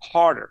just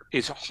harder.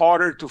 It's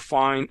harder to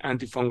find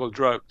antifungal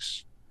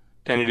drugs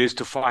than it is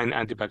to find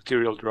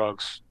antibacterial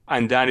drugs.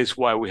 And that is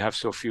why we have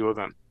so few of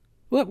them.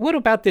 What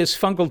about this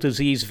fungal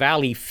disease,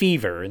 valley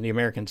fever, in the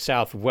American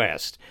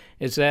Southwest?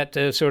 Is that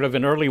sort of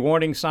an early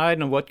warning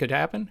sign of what could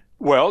happen?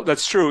 Well,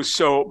 that's true.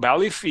 So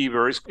valley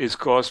fever is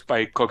caused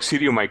by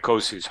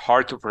coccidiomycosis,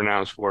 hard to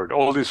pronounce word.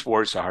 All these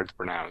words are hard to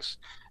pronounce.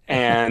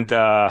 And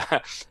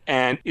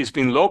and it's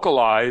been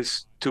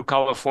localized to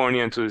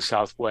California and to the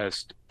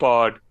Southwest.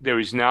 But there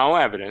is now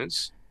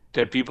evidence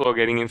that people are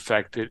getting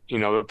infected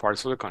in other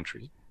parts of the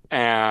country.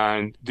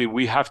 And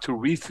we have to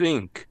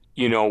rethink,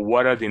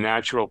 what are the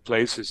natural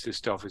places this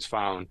stuff is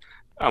found.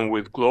 And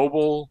with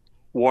global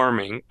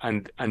warming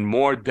and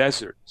more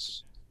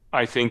deserts,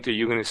 I think that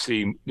you're going to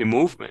see the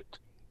movement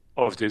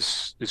of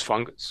this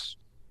fungus.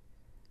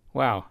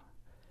 Wow.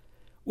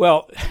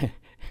 Well,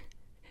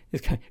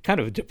 it's kind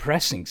of a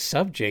depressing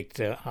subject,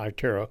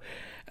 Arturo.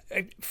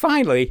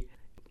 Finally,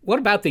 what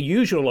about the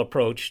usual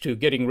approach to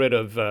getting rid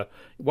of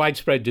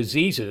widespread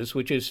diseases,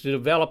 which is to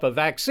develop a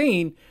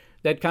vaccine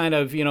that kind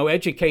of,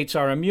 educates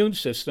our immune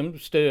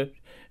systems to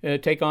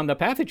take on the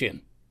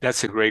pathogen?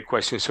 That's a great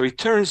question. So it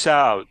turns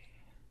out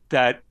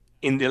that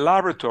in the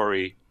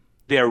laboratory,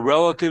 they're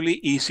relatively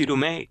easy to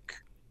make.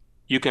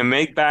 You can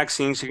make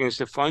vaccines against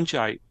the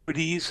fungi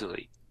pretty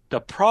easily.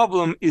 The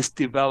problem is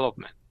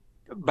development.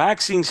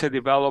 Vaccines are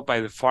developed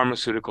by the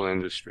pharmaceutical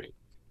industry,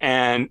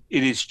 and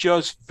it is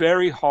just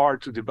very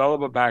hard to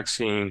develop a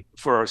vaccine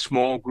for a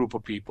small group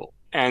of people.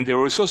 And there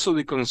was also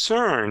the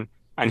concern,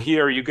 and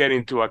here you get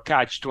into a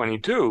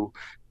catch-22,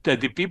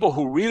 that the people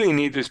who really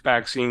need these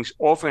vaccines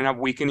often have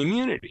weakened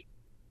immunity.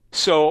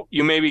 So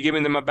you may be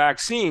giving them a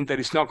vaccine that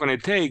it's not going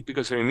to take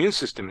because their immune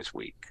system is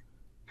weak.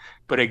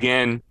 But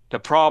again, the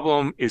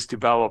problem is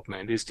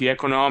development. It's the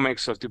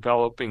economics of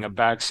developing a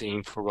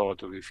vaccine for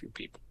relatively few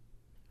people.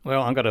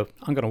 Well, I'm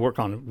gonna work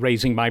on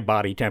raising my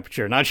body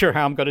temperature. Not sure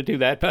how I'm going to do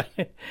that, but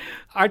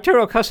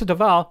Arturo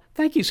Casadevall,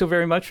 thank you so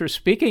very much for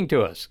speaking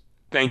to us.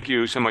 Thank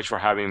you so much for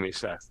having me,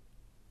 Seth.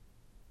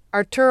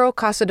 Arturo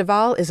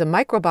Casadevall is a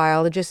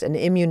microbiologist and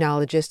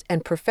immunologist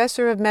and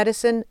professor of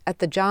medicine at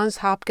the Johns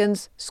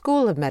Hopkins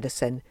School of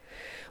Medicine.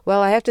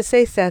 Well, I have to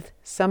say, Seth,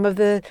 some of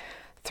the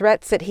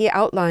threats that he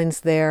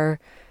outlines there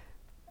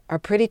are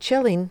pretty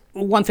chilling.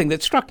 One thing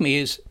that struck me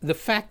is the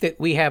fact that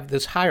we have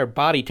this higher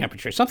body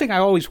temperature, something I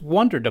always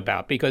wondered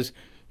about because,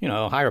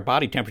 higher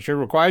body temperature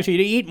requires you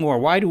to eat more.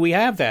 Why do we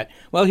have that?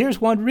 Well, here's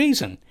one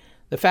reason.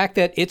 The fact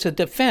that it's a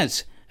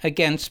defense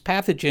against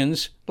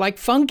pathogens like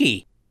fungi.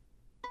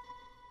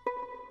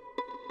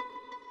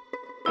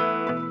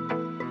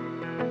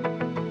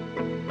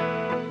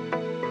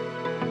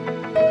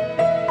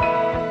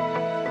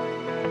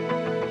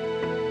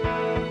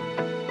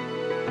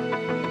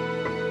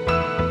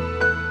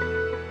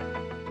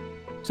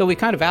 So we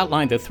kind of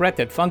outlined the threat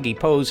that fungi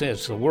pose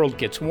as the world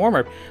gets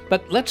warmer,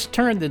 but let's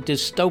turn the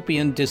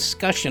dystopian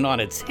discussion on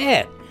its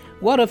head.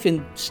 What if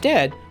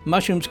instead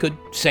mushrooms could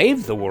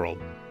save the world?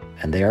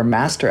 And they are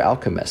master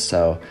alchemists,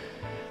 so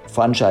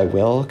fungi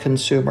will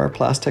consume our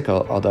plastic,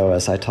 although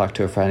as I talked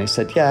to a friend, he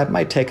said, yeah, it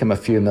might take him a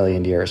few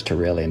million years to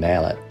really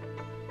nail it.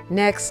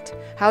 Next,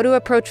 how to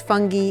approach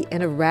fungi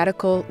in a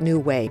radical new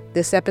way.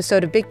 This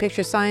episode of Big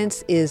Picture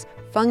Science is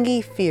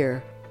Fungi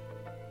Fear.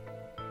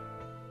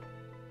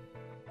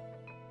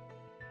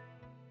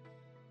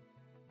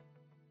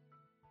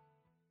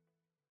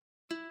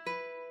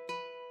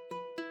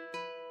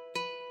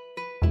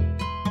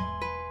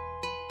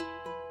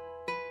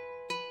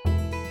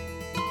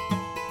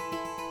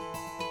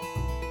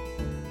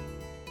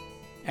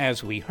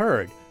 As we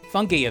heard,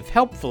 fungi have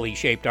helpfully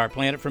shaped our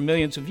planet for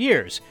millions of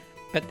years.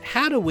 But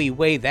how do we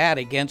weigh that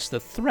against the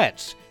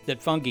threats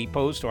that fungi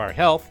pose to our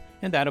health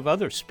and that of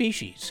other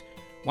species?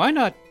 Why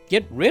not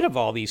get rid of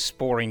all these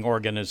sporing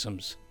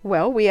organisms?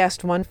 Well, we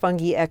asked one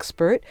fungi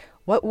expert,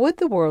 what would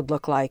the world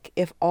look like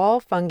if all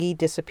fungi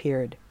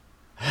disappeared?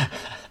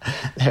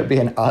 There'd be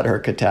an utter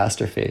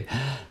catastrophe.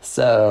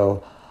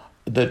 So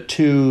the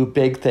two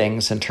big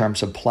things in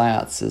terms of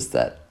plants is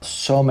that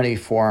so many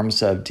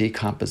forms of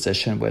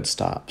decomposition would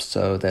stop,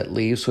 so that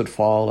leaves would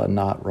fall and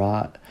not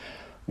rot,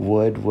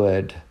 wood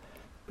would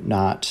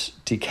not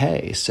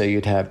decay. So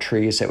you'd have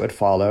trees that would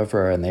fall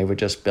over and they would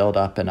just build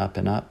up and up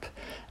and up.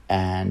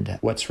 And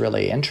what's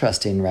really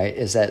interesting, right,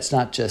 is that it's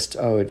not just,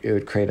 it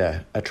would create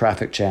a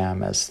traffic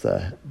jam as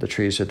the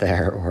trees are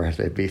there, or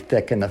it'd be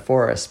thick in the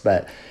forest,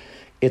 but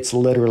it's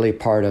literally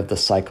part of the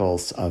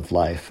cycles of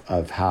life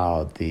of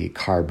how the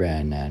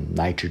carbon and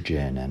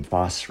nitrogen and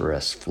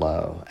phosphorus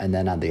flow. And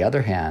then on the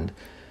other hand,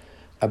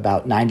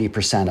 about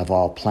 90% of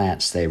all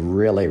plants, they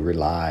really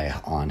rely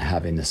on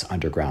having this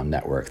underground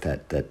network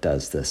that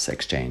does this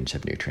exchange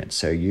of nutrients.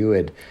 So you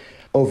would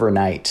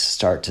overnight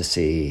start to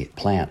see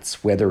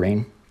plants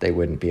withering. They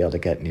wouldn't be able to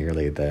get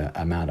nearly the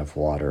amount of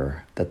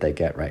water that they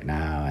get right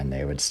now, and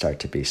they would start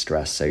to be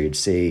stressed. So you'd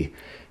see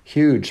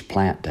huge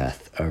plant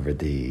death over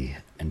the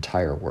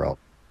entire world.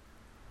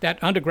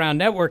 That underground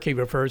network he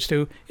refers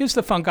to is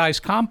the fungi's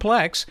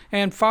complex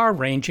and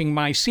far-ranging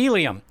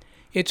mycelium.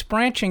 Its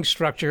branching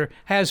structure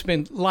has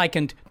been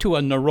likened to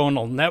a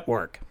neuronal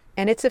network.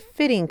 And it's a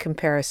fitting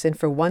comparison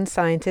for one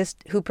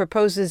scientist who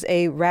proposes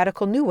a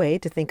radical new way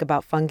to think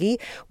about fungi,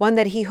 one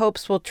that he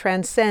hopes will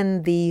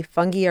transcend the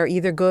fungi are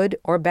either good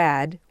or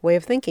bad way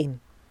of thinking.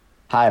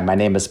 Hi, my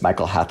name is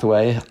Michael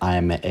Hathaway.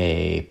 I'm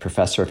a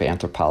professor of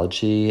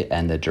anthropology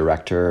and the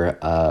director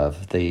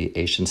of the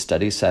Asian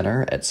Studies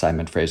Center at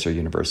Simon Fraser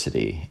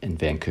University in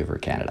Vancouver,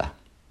 Canada.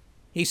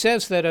 He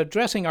says that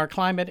addressing our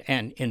climate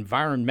and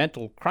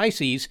environmental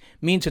crises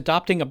means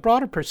adopting a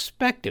broader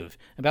perspective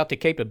about the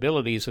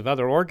capabilities of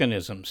other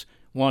organisms,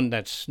 one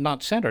that's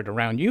not centered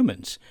around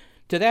humans.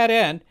 To that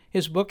end,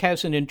 his book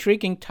has an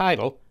intriguing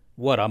title,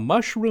 What a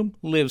Mushroom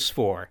Lives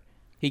For.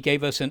 He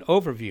gave us an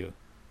overview.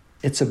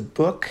 It's a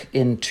book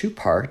in two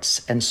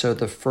parts, and so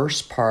the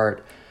first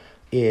part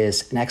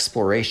is an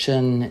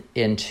exploration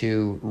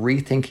into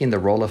rethinking the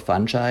role of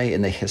fungi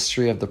in the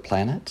history of the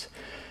planet,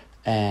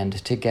 and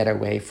to get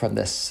away from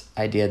this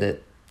idea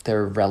that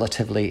they're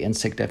relatively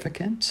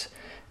insignificant,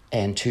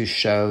 and to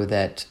show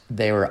that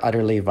they were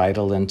utterly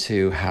vital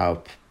into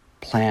how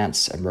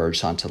plants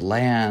emerged onto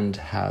land,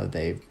 how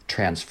they've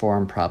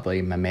transformed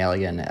probably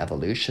mammalian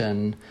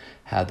evolution,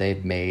 how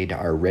they've made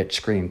our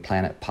rich green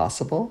planet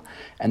possible.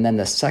 And then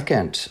the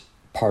second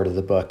part of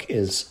the book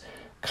is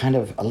kind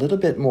of a little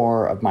bit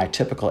more of my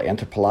typical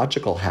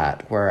anthropological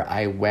hat, where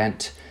I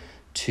went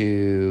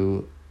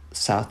to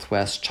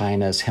Southwest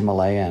China's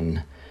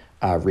Himalayan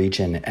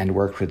region and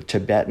worked with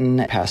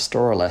Tibetan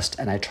pastoralists,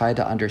 and I tried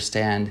to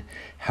understand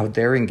how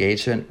their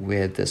engagement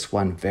with this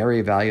one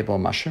very valuable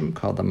mushroom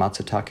called the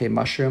matsutake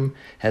mushroom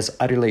has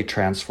utterly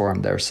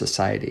transformed their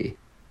society.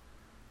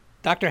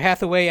 Dr.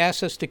 Hathaway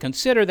asks us to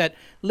consider that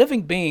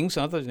living beings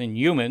other than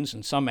humans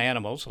and some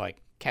animals, like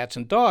cats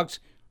and dogs,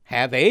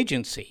 have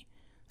agency.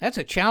 That's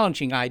a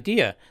challenging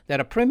idea,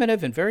 that a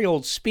primitive and very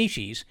old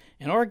species,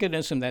 an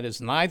organism that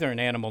is neither an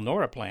animal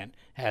nor a plant,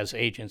 has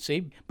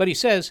agency. But he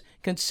says,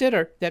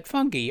 consider that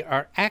fungi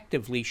are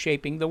actively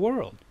shaping the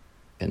world.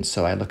 And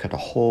so I look at a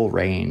whole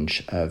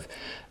range of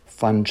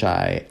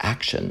fungi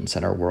actions,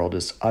 and our world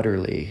is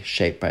utterly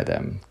shaped by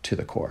them to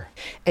the core.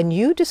 And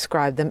you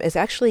describe them as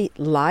actually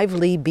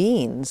lively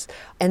beings,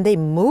 and they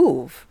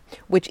move,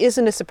 which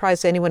isn't a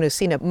surprise to anyone who's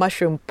seen a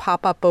mushroom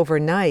pop up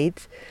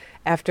overnight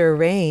after a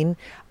rain.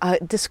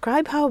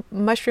 Describe how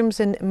mushrooms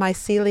and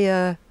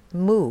mycelia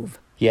move.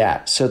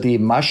 Yeah, so the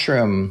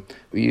mushroom,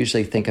 we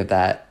usually think of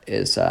that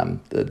as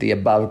the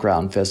above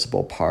ground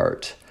visible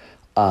part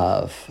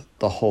of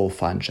the whole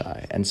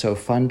fungi. And so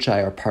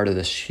fungi are part of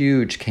this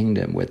huge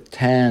kingdom with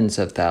tens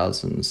of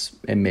thousands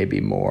and maybe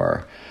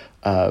more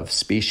of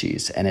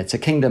species. And it's a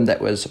kingdom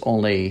that was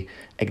only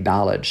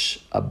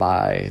acknowledged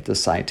by the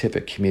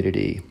scientific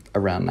community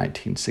around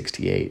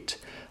 1968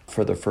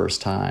 for the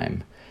first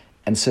time.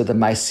 And so the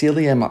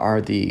mycelium are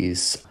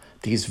these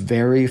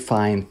very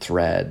fine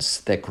threads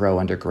that grow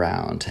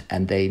underground,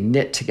 and they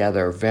knit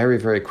together very,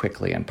 very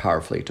quickly and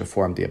powerfully to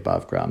form the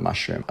above ground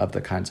mushroom of the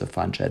kinds of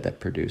fungi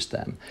that produce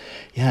them.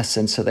 Yes,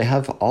 and so they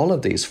have all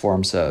of these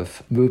forms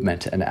of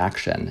movement and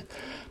action.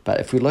 But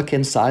if we look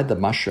inside the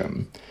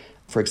mushroom,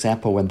 for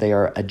example, when they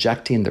are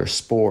ejecting their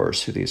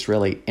spores through these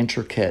really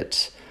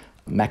intricate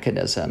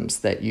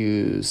mechanisms that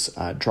use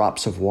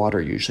drops of water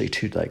usually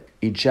to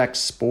eject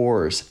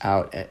spores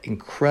out at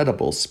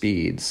incredible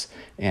speeds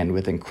and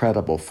with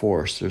incredible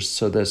force. There's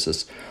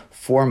this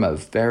form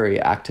of very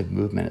active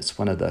movement. It's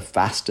one of the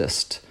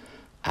fastest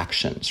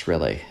actions,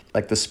 really,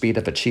 like the speed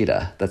of a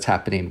cheetah that's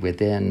happening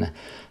within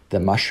the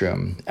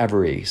mushroom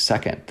every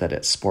second that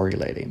it's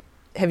sporulating.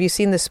 Have you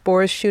seen the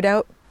spores shoot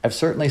out? I've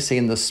certainly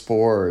seen the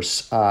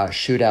spores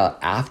shoot out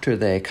after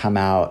they come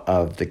out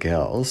of the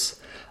gills.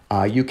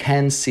 You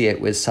can see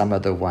it with some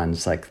of the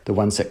ones, like the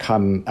ones that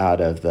come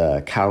out of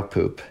the cow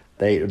poop.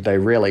 They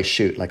really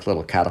shoot like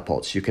little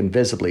catapults. You can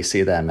visibly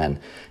see them, and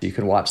you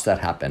can watch that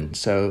happen.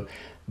 So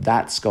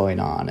that's going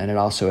on. And it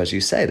also, as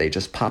you say, they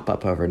just pop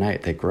up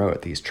overnight. They grow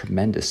at these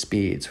tremendous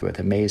speeds with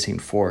amazing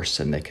force,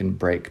 and they can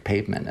break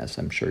pavement, as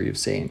I'm sure you've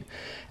seen.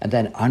 And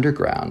then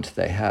underground,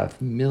 they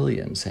have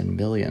millions and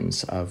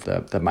millions of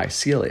the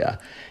mycelia,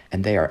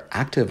 and they are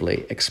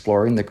actively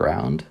exploring the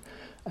ground.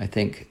 I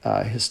think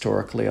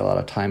historically, a lot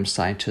of times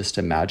scientists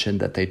imagined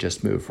that they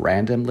just move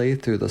randomly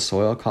through the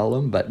soil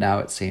column, but now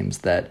it seems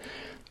that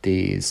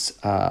these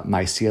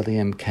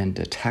mycelium can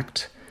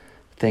detect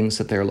things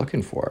that they're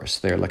looking for.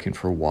 So they're looking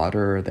for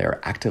water, they're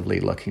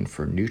actively looking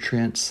for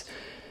nutrients.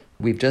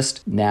 We've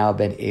just now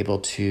been able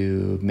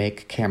to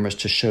make cameras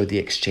to show the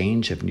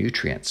exchange of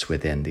nutrients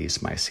within these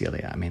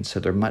mycelia. I mean, so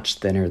they're much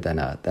thinner than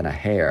a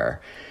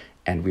hair.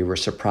 And we were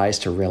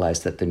surprised to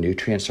realize that the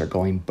nutrients are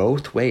going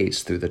both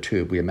ways through the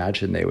tube. We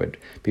imagined they would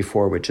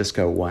just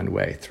go one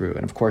way through.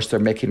 And of course, they're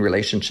making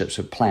relationships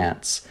with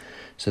plants.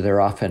 So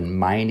they're often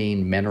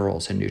mining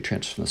minerals and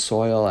nutrients from the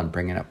soil and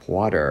bringing up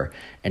water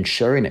and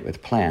sharing it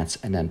with plants.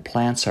 And then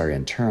plants are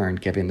in turn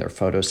giving their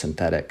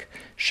photosynthetic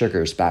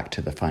sugars back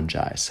to the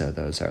fungi. So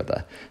those are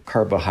the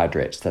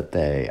carbohydrates that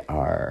they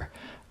are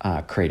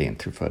creating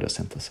through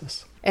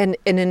photosynthesis. And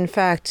in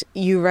fact,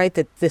 you write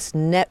that this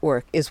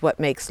network is what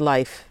makes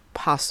life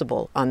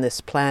possible on this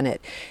planet.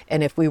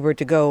 And if we were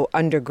to go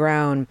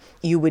underground,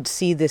 you would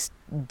see this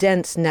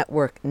dense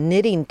network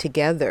knitting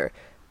together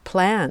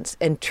plants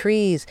and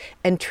trees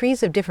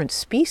of different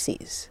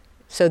species.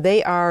 So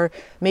they are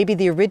maybe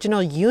the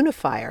original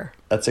unifier.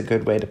 That's a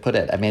good way to put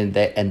it. I mean,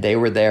 they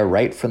were there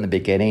right from the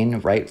beginning,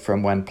 right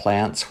from when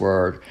plants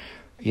were,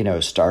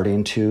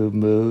 starting to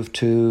move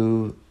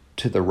to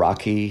the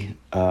rocky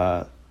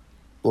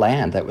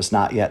land that was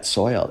not yet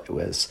soil.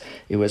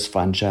 It was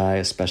fungi,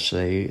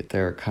 especially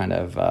their kind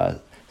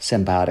of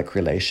symbiotic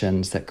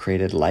relations that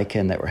created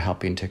lichen that were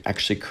helping to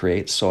actually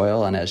create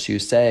soil. And as you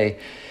say,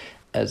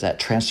 as that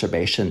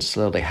transformation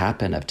slowly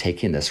happened of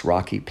taking this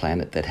rocky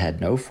planet that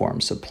had no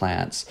forms of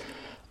plants,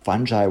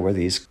 fungi were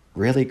these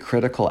really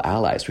critical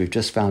allies. We've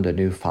just found a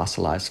new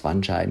fossilized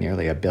fungi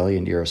nearly 1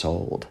 billion years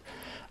old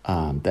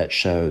that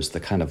shows the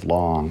kind of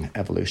long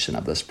evolution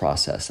of this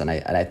process. And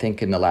I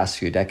think in the last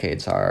few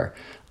decades, our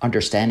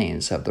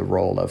understandings of the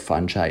role of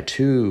fungi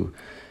to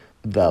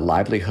the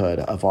livelihood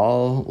of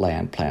all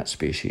land plant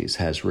species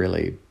has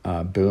really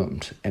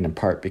boomed, and in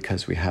part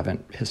because we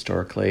haven't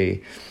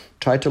historically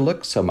tried to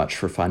look so much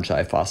for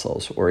fungi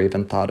fossils or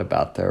even thought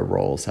about their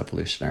roles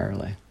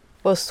evolutionarily.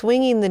 Well,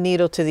 swinging the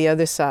needle to the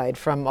other side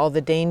from all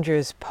the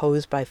dangers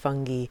posed by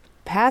fungi,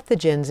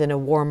 pathogens in a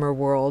warmer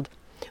world,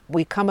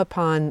 we come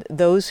upon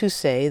those who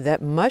say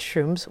that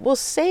mushrooms will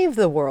save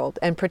the world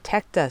and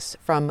protect us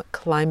from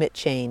climate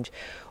change.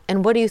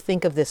 And what do you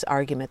think of this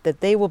argument that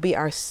they will be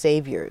our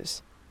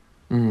saviors?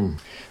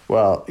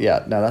 Well,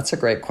 yeah, no, that's a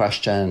great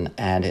question.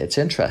 And it's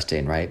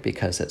interesting, right?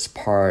 Because it's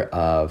part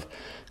of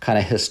kind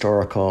of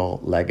historical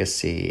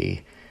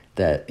legacy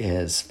that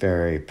is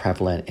very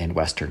prevalent in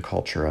Western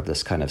culture of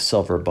this kind of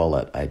silver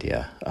bullet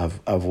idea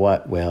of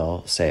what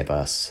will save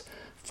us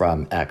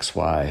from X,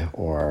 Y,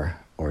 or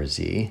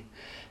Z.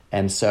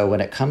 And so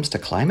when it comes to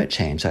climate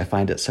change, I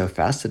find it so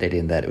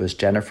fascinating that it was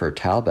Jennifer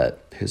Talbot,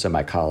 who's a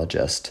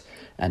mycologist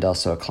and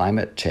also a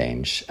climate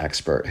change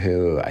expert,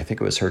 who I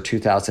think it was her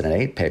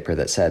 2008 paper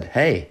that said,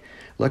 hey,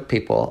 look,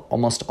 people,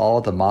 almost all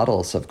of the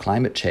models of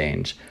climate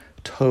change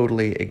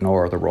totally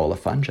ignore the role of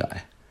fungi.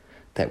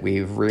 That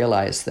we've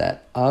realized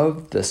that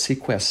of the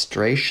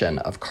sequestration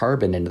of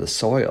carbon into the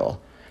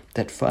soil,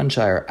 that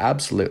fungi are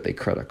absolutely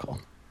critical.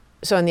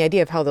 So on the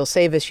idea of how they'll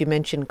save us, you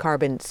mentioned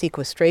carbon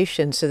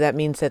sequestration. So that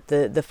means that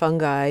the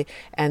fungi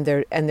and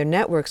their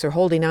networks are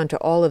holding on to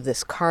all of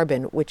this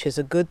carbon, which is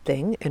a good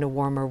thing in a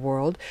warmer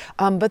world.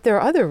 But there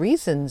are other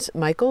reasons,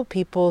 Michael.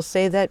 People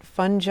say that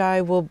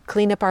fungi will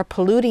clean up our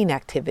polluting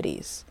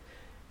activities,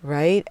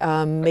 right?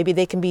 Maybe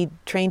they can be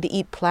trained to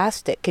eat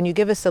plastic. Can you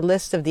give us a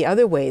list of the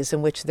other ways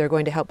in which they're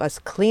going to help us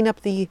clean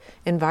up the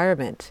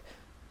environment?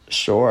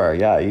 Sure,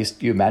 yeah.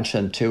 You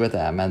mentioned two of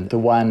them. And the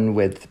one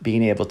with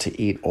being able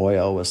to eat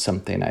oil was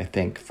something I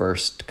think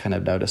first kind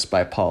of noticed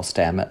by Paul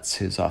Stamets,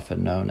 who's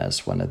often known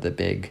as one of the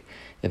big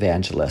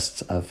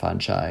evangelists of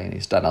fungi. And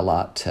he's done a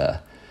lot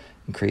to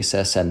increase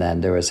this. And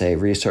then there was a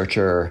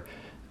researcher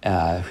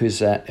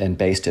who's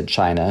based in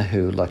China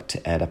who looked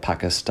at a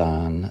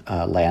Pakistan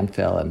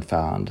landfill and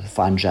found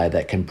fungi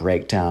that can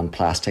break down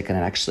plastic, and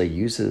it actually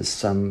uses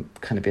some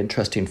kind of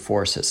interesting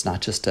force. It's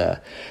not just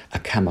a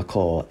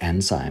chemical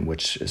enzyme,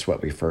 which is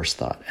what we first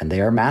thought. And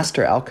they are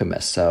master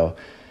alchemists. So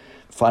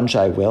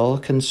fungi will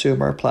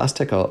consume our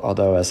plastic,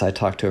 although as I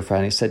talked to a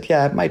friend, he said,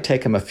 yeah, it might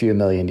take them a few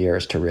million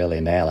years to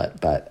really nail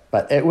it, but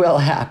it will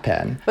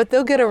happen. But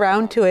they'll get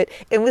around to it.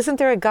 And wasn't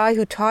there a guy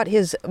who taught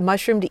his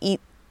mushroom to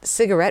eat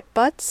cigarette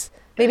butts?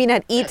 Maybe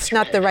not eat's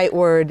not the right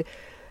word.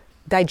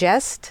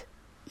 Digest?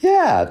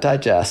 Yeah,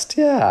 digest.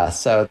 Yeah.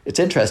 So it's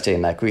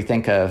interesting. Like we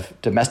think of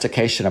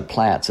domestication of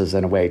plants as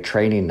in a way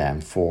training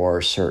them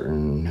for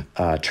certain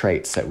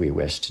traits that we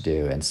wish to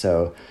do. And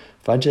so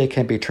fungi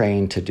can be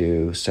trained to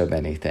do so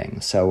many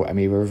things. So, I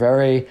mean, we're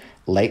very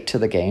late to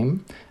the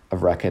game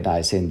of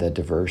recognizing the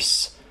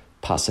diverse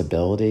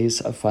possibilities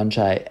of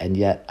fungi. And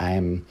yet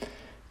I'm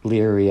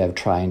leery of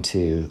trying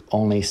to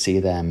only see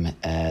them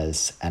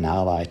as an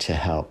ally to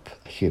help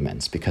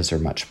humans, because they're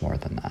much more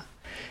than that.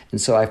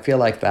 And so I feel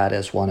like that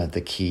is one of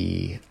the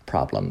key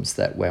problems,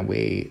 that when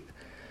we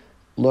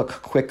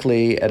look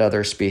quickly at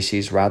other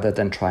species rather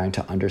than trying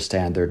to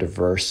understand their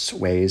diverse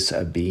ways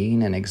of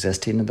being and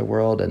existing in the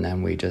world, and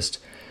then we just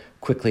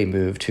quickly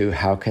move to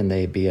how can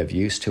they be of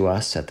use to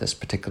us at this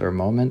particular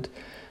moment,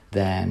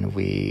 then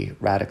we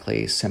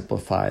radically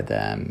simplify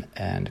them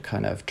and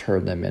kind of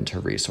turn them into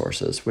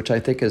resources, which I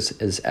think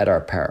is at our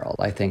peril.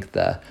 I think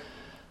the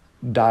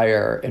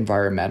dire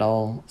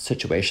environmental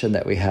situation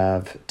that we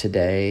have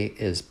today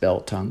is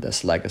built on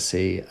this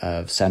legacy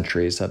of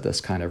centuries of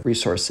this kind of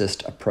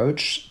resourcist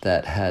approach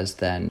that has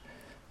then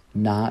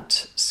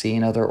not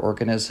seeing other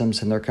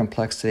organisms in their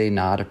complexity,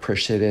 not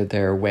appreciating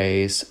their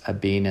ways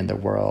of being in the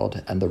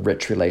world and the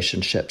rich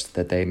relationships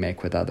that they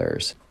make with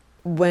others.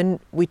 When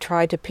we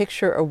try to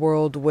picture a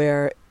world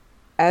where,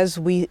 as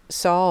we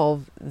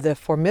solve the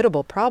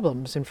formidable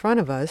problems in front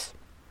of us,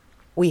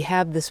 we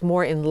have this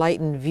more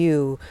enlightened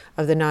view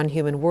of the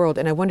non-human world.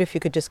 And I wonder if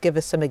you could just give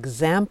us some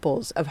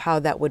examples of how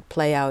that would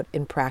play out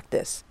in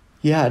practice.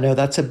 Yeah, no,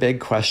 that's a big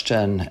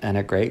question and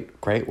a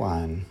great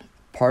one.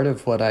 Part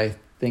of what I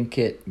think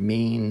it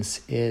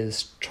means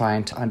is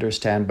trying to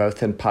understand,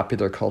 both in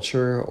popular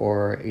culture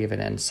or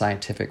even in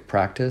scientific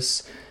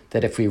practice,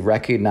 that if we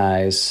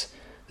recognize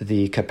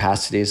the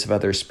capacities of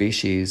other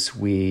species,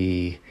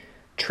 we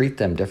treat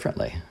them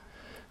differently.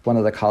 One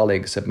of the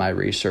colleagues of my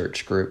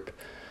research group,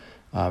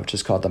 which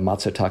is called the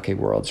Matsutake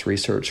Worlds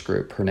Research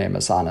Group, her name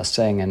is Anna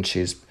Singh, and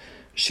she's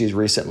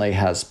recently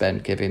has been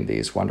giving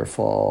these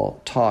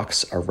wonderful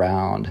talks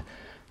around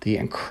the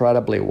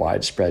incredibly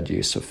widespread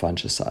use of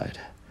fungicide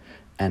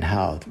and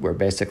how we're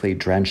basically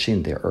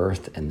drenching the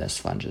earth in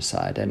this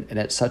fungicide. And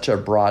it's such a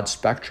broad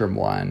spectrum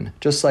one,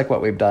 just like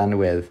what we've done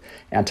with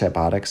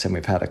antibiotics, and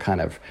we've had a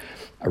kind of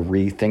a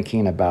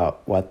rethinking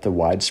about what the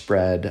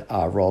widespread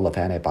role of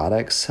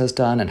antibiotics has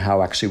done and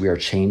how actually we are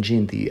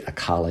changing the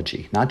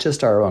ecology, not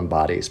just our own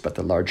bodies, but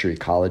the larger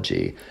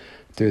ecology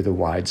through the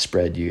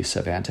widespread use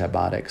of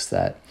antibiotics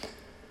that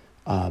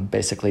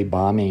basically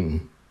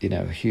bombing,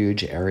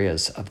 huge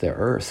areas of the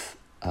earth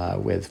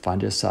with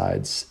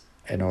fungicides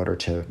in order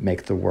to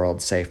make the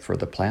world safe for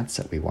the plants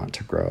that we want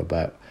to grow.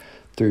 But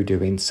through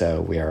doing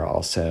so, we are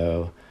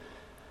also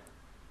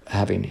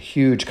having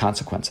huge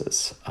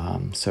consequences.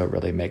 So it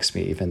really makes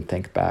me even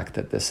think back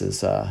that this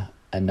is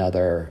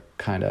another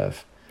kind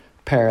of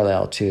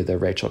parallel to the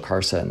Rachel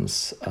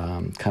Carson's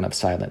kind of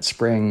Silent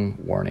Spring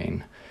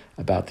warning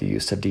about the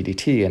use of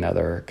DDT and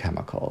other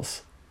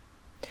chemicals.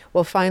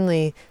 Well,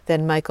 finally,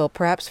 then, Michael,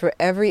 perhaps for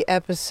every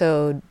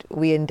episode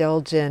we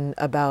indulge in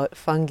about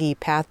fungi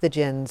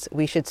pathogens,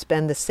 we should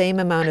spend the same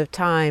amount of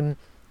time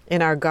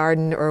in our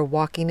garden or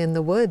walking in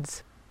the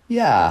woods.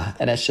 Yeah,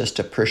 and it's just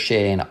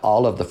appreciating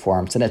all of the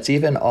forms. And it's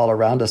even all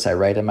around us. I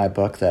write in my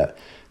book that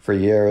for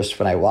years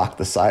when I walked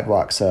the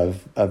sidewalks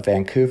of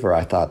Vancouver,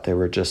 I thought they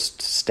were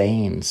just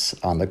stains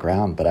on the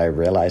ground. But I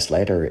realized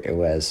later it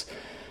was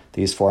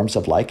these forms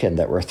of lichen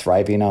that were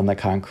thriving on the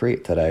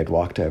concrete that I had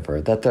walked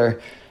over, that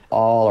they're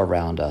all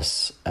around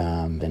us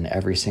in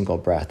every single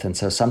breath. And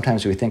so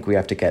sometimes we think we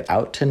have to get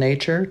out to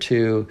nature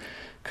to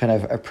kind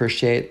of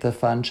appreciate the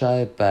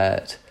fungi,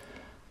 but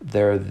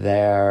they're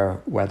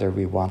there whether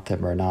we want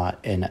them or not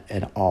in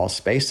all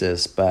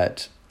spaces.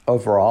 But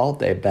overall,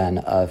 they've been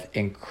of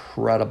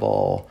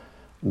incredible,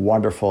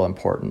 wonderful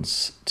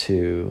importance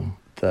to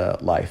the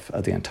life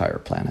of the entire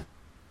planet.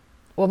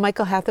 Well,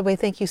 Michael Hathaway,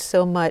 thank you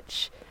so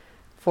much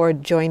for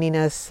joining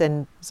us,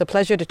 and it's a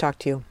pleasure to talk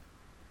to you.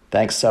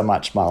 Thanks so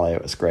much, Molly.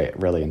 It was great.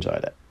 Really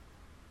enjoyed it.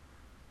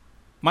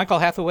 Michael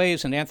Hathaway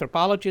is an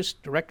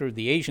anthropologist, director of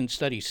the Asian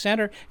Studies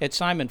Center at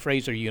Simon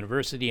Fraser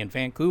University in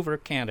Vancouver,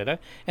 Canada,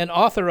 and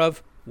author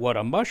of What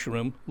a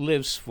Mushroom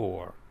Lives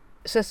For.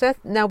 So, Seth,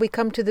 now we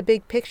come to the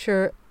big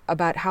picture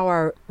about how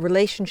our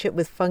relationship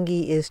with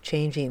fungi is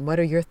changing. What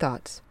are your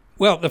thoughts?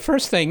 Well, the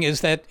first thing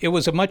is that it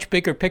was a much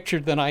bigger picture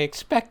than I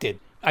expected.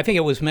 I think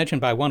it was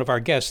mentioned by one of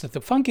our guests that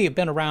the fungi have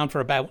been around for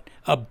about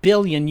 1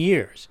 billion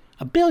years.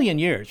 1 billion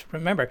years.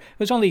 Remember, it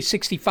was only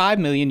 65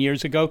 million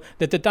years ago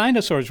that the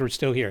dinosaurs were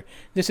still here.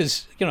 This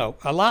is,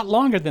 a lot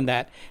longer than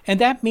that.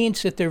 And that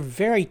means that they're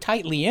very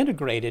tightly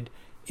integrated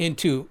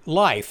into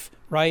life,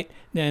 right?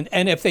 And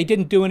if they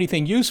didn't do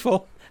anything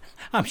useful,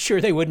 I'm sure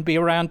they wouldn't be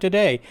around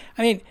today.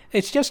 I mean,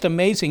 it's just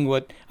amazing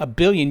what 1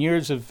 billion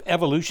years of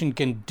evolution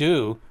can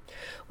do.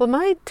 Well,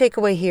 my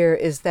takeaway here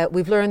is that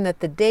we've learned that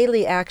the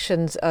daily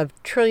actions of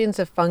trillions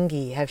of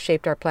fungi have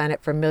shaped our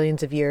planet for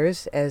millions of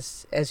years,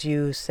 as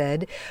you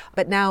said.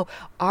 But now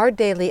our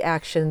daily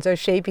actions are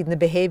shaping the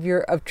behavior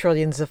of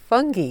trillions of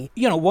fungi.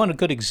 One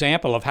good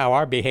example of how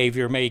our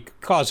behavior may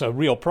cause a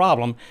real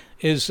problem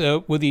is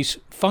with these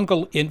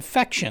fungal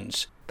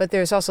infections. But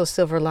there's also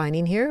silver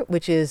lining here,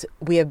 which is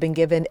we have been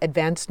given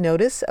advance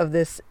notice of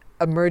this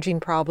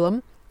emerging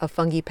problem of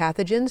fungi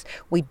pathogens.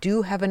 We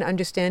do have an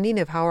understanding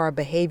of how our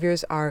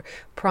behaviors are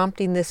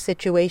prompting this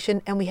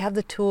situation, and we have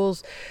the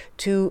tools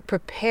to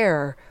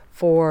prepare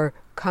for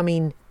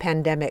coming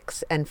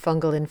pandemics and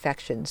fungal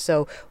infections.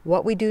 So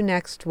what we do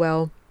next,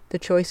 well, the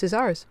choice is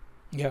ours.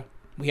 Yeah,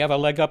 we have a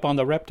leg up on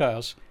the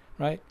reptiles,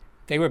 right?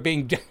 They were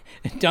being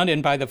done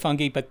in by the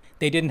fungi, but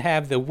they didn't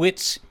have the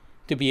wits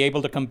to be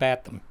able to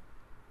combat them.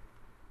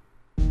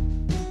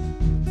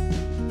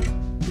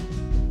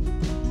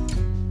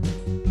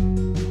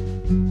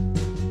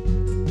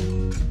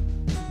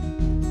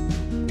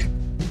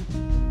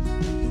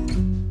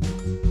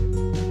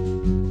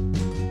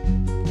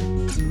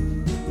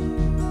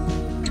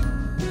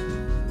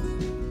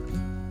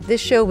 This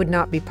show would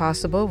not be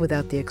possible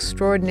without the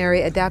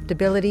extraordinary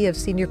adaptability of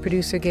senior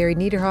producer Gary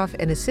Niederhoff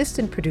and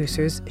assistant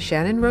producers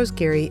Shannon Rose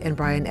Geary and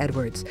Brian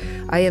Edwards.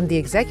 I am the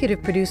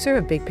executive producer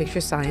of Big Picture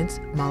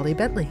Science, Molly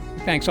Bentley.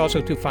 Thanks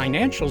also to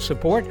financial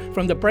support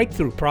from the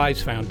Breakthrough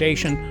Prize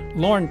Foundation,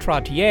 Lauren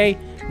Trottier,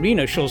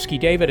 Rena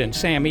Shulsky-David, and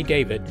Sammy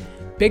David.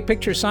 Big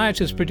Picture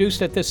Science is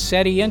produced at the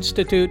SETI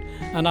Institute,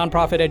 a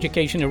nonprofit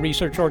education and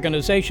research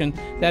organization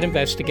that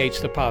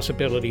investigates the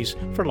possibilities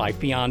for life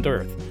beyond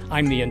Earth.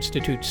 I'm the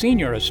Institute's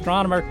senior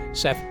astronomer,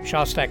 Seth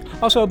Shostak.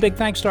 Also, a big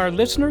thanks to our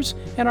listeners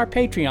and our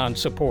Patreon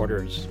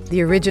supporters.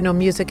 The original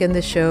music in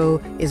the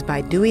show is by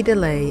Dewey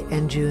DeLay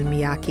and Jun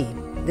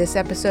Miyake. This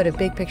episode of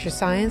Big Picture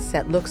Science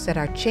that looks at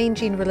our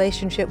changing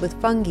relationship with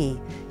fungi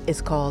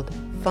is called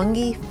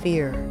Fungi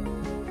Fear.